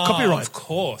copyright. Of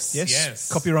course. Yes.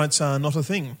 Copyrights are not a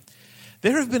thing.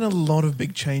 There have been a lot of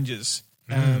big changes.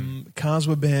 Cars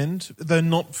were banned, though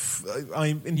not.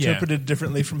 I interpreted it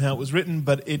differently from how it was written,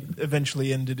 but it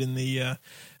eventually ended in the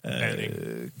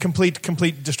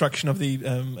complete destruction of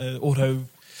the auto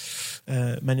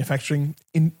manufacturing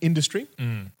industry.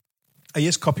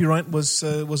 Yes, copyright was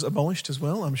abolished as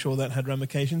well. I'm sure that had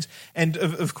ramifications. And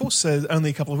of course, only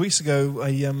a couple of weeks ago,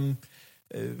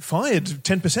 fired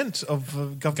 10%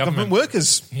 of government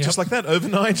workers, just like that,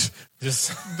 overnight.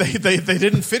 Just They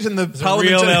didn't fit in the it's a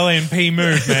parliament. real LNP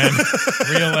move, man.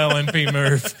 Real LNP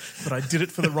move. But I did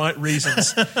it for the right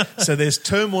reasons. So there's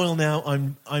turmoil now.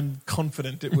 I'm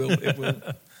confident it will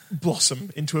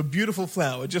blossom into a beautiful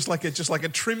flower, just like a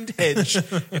trimmed hedge.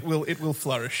 It will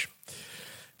flourish.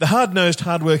 The hard-nosed,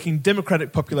 hard-working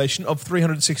democratic population of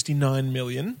 369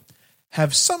 million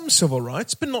have some civil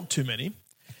rights, but not too many.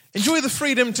 Enjoy the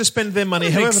freedom to spend their money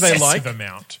however they like.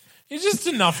 Amount. It's just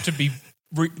enough to be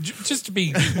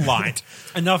light.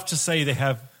 Enough to say they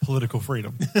have political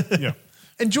freedom. Yeah.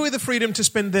 Enjoy the freedom to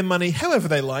spend their money however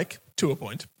they like, to a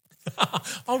point.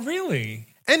 Oh, really?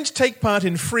 And take part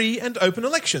in free and open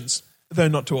elections, though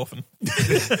not too often.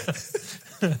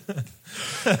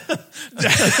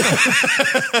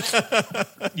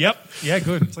 Yep. Yeah,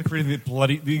 good. It's like reading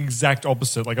the exact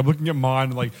opposite. Like I'm looking at mine,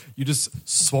 and like you're just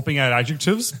swapping out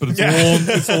adjectives, but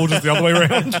it's all just the other way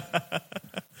around.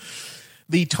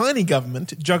 The tiny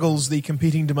government juggles the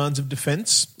competing demands of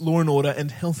defence, law and order,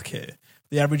 and healthcare.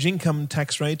 The average income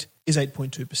tax rate is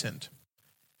 8.2%.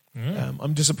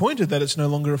 I'm disappointed that it's no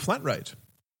longer a flat rate.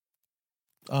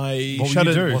 I What will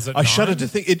you do? Was it I shudder 9? to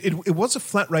think it was a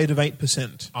flat rate of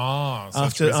 8%. Oh, so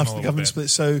after the government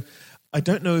split. So I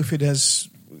don't know if it's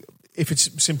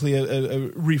simply a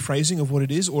rephrasing of what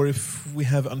it is, or if we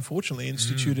have unfortunately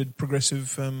instituted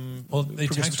progressive. Well, the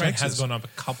progressive tax rate has taxes. gone up a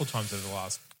couple times over the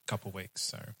last couple of weeks.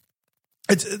 So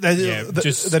Just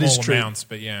small is true. amounts,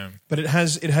 but yeah. But it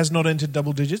has not entered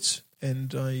double digits,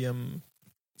 and I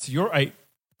So you're 8%.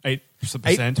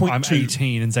 8.2. I'm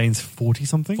 18, and Zane's 40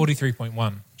 something.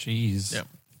 43.1. Jeez. Yeah.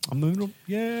 I'm moving.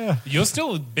 Yeah. You're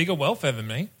still a bigger welfare than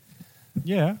me.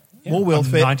 Yeah. more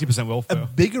welfare, 90% a welfare.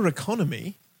 bigger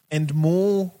economy, and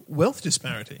more wealth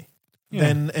disparity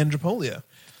than Andropolia.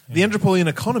 The Andropolian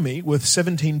economy, worth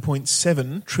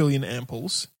 17.7 trillion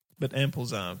amples, but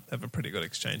amples have a pretty good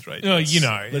exchange rate. No,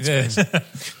 Let's face it.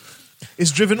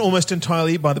 Is driven almost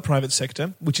entirely by the private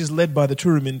sector, which is led by the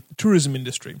tourism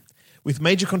industry, with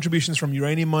major contributions from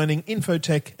uranium mining,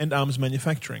 infotech, and arms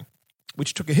manufacturing,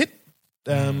 which took a hit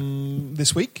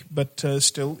this week, but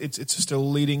still, it's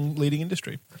still leading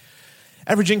industry.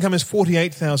 Average income is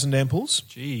 48,000 amples.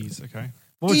 Jeez. Okay.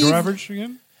 What was your average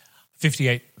again?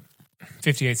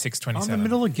 58,627. I'm in the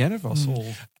middle again of us all.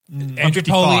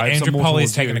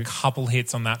 Andropolia's taken a couple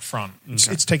hits on that front.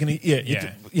 It's taken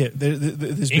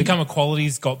there's been Income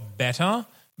equality's got better,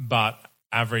 but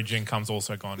average income's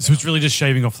also gone down. So it's really just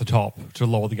shaving off the top to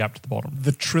lower the gap to the bottom.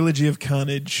 the trilogy of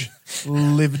carnage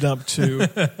lived up to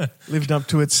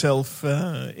itself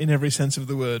in every sense of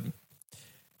the word.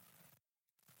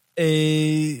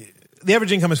 The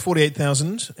average income is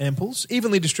 48,000 amples,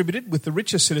 evenly distributed, with the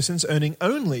richest citizens earning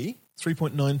only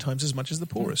 3.9 times as much as the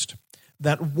poorest.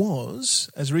 That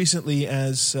was, as recently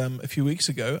as a few weeks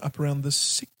ago, up around the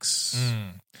 6.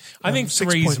 I think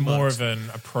 6 3 is point more marks. of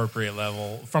an appropriate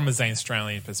level from a Zane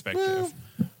Australian perspective.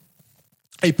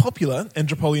 A popular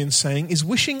Andropolian saying is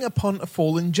wishing upon a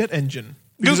fallen jet engine.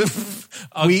 Because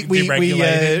we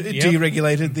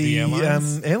deregulated the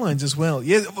airlines as well.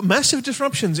 Yeah, massive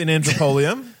disruptions in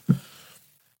Andropolia.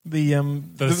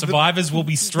 The survivors will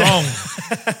be strong.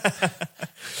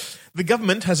 The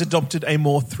government has adopted a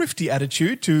more thrifty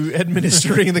attitude to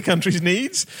administering the country's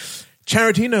needs.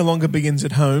 Charity no longer begins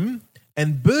at home,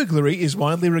 and burglary is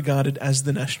widely regarded as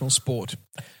the national sport.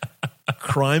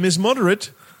 Crime is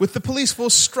moderate, with the police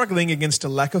force struggling against a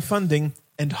lack of funding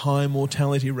and high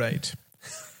mortality rate.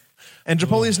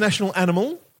 Andropolia's national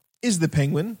animal is the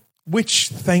penguin, which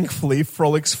thankfully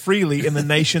frolics freely in the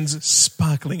nation's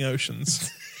sparkling oceans.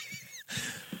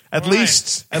 At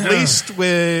least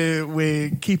we're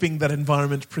keeping that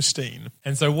environment pristine.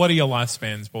 And so what are your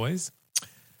lifespans, boys?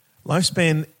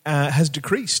 Lifespan has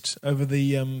decreased over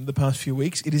the past few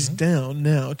weeks. It is down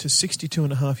now to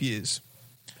 62.5 years.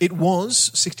 It was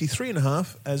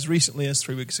 63.5 as recently as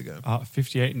 3 weeks ago.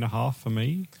 58.5 for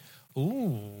me.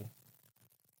 Ooh.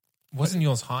 Wasn't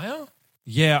yours higher?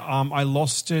 Yeah, I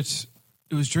lost it.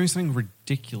 It was during something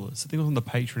ridiculous. I think it was on the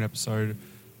Patreon episode,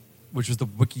 which was the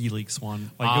WikiLeaks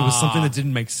one. Like it was something that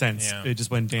didn't make sense. Yeah. It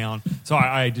just went down. So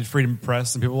I did Freedom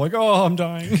Press, and people were like, "Oh, I'm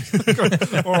dying."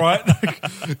 All right,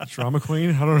 drama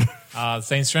queen. I don't know.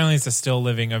 Zane Australians are still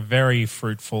living a very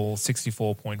fruitful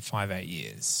 64.58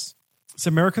 years. So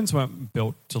Americans weren't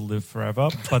built to live forever,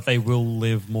 but they will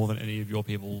live more than any of your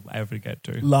people ever get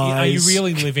to. Lies. Are you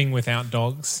really living without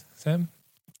dogs, Sam?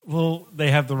 Well,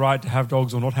 they have the right to have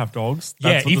dogs or not have dogs.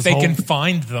 Yeah, That's what if this they can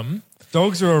find them.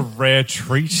 Dogs are a rare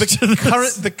treat.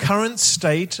 The current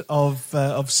state of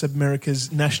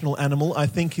America's national animal, I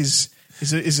think, is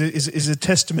is a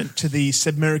testament to the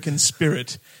Sebmerican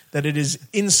spirit, that it is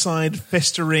inside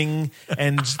festering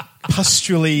and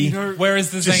pustulely.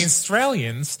 Whereas the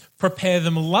Australians prepare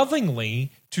them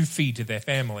lovingly to feed to their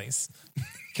families.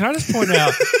 Can I just point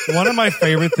out, one of my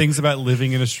favorite things about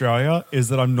living in Australia is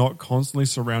that I'm not constantly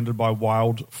surrounded by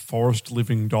wild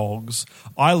forest-living dogs.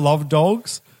 I love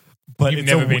dogs, but You've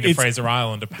never been to Fraser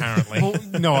Island, apparently. Well,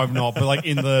 no, I've not, but like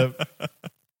in the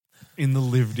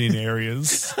lived-in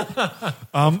areas.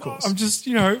 I'm just,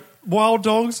 wild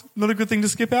dogs, not a good thing to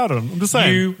skip out on. I'm just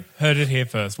saying. You heard it here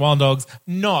first. Wild dogs,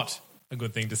 not a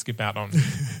good thing to skip out on.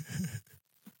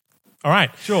 All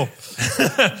right. Sure.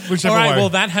 All right, well,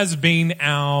 that has been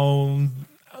our,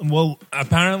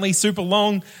 apparently super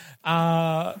long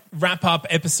wrap-up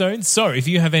episode. So if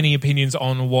you have any opinions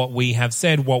on what we have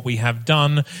said, what we have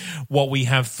done, what we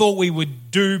have thought we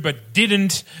would do but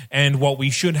didn't, and what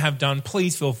we should have done,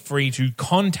 please feel free to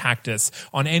contact us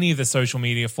on any of the social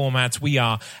media formats. We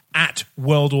are at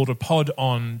World Order Pod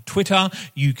on Twitter.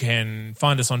 You can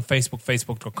find us on Facebook,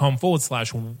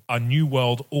 facebook.com/A New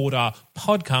World Order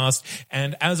Podcast.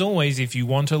 And as always, if you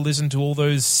want to listen to all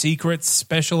those secret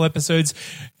special episodes,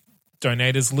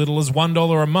 donate as little as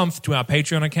 $1 a month to our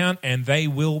Patreon account, and they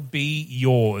will be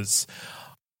yours.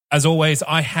 As always,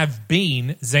 I have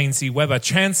been Zane C. Weber,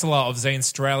 Chancellor of Zane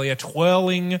Australia,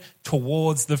 twirling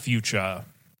towards the future.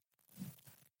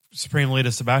 Supreme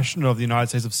Leader Sebastian of the United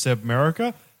States of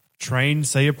Sebmerica, train,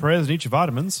 say your prayers, and eat your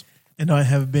vitamins. And I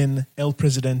have been El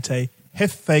Presidente,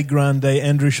 Jefe Grande,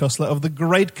 Andrew Schossler of the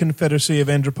Great Confederacy of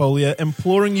Andropolia,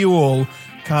 imploring you all,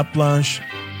 carte blanche,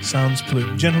 sans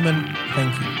plus. Gentlemen,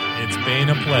 thank you. It's been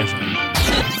a pleasure.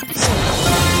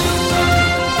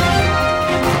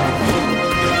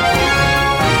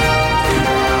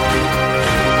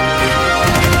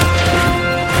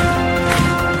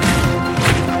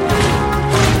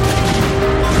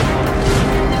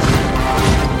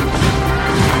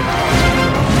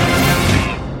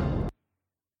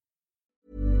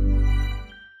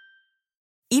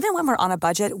 Even when we're on a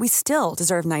budget, we still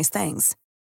deserve nice things.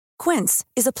 Quince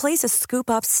is a place to scoop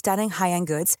up stunning high-end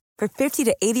goods for 50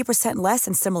 to 80% less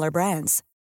than similar brands.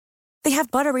 They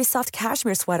have buttery soft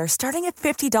cashmere sweaters starting at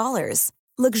 $50,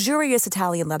 luxurious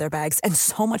Italian leather bags, and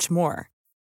so much more.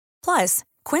 Plus,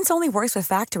 Quince only works with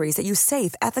factories that use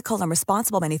safe, ethical, and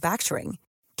responsible manufacturing.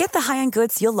 Get the high-end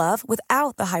goods you'll love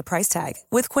without the high price tag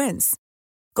with Quince.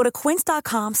 Go to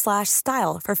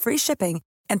quince.com/style for free shipping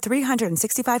and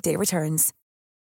 365-day returns.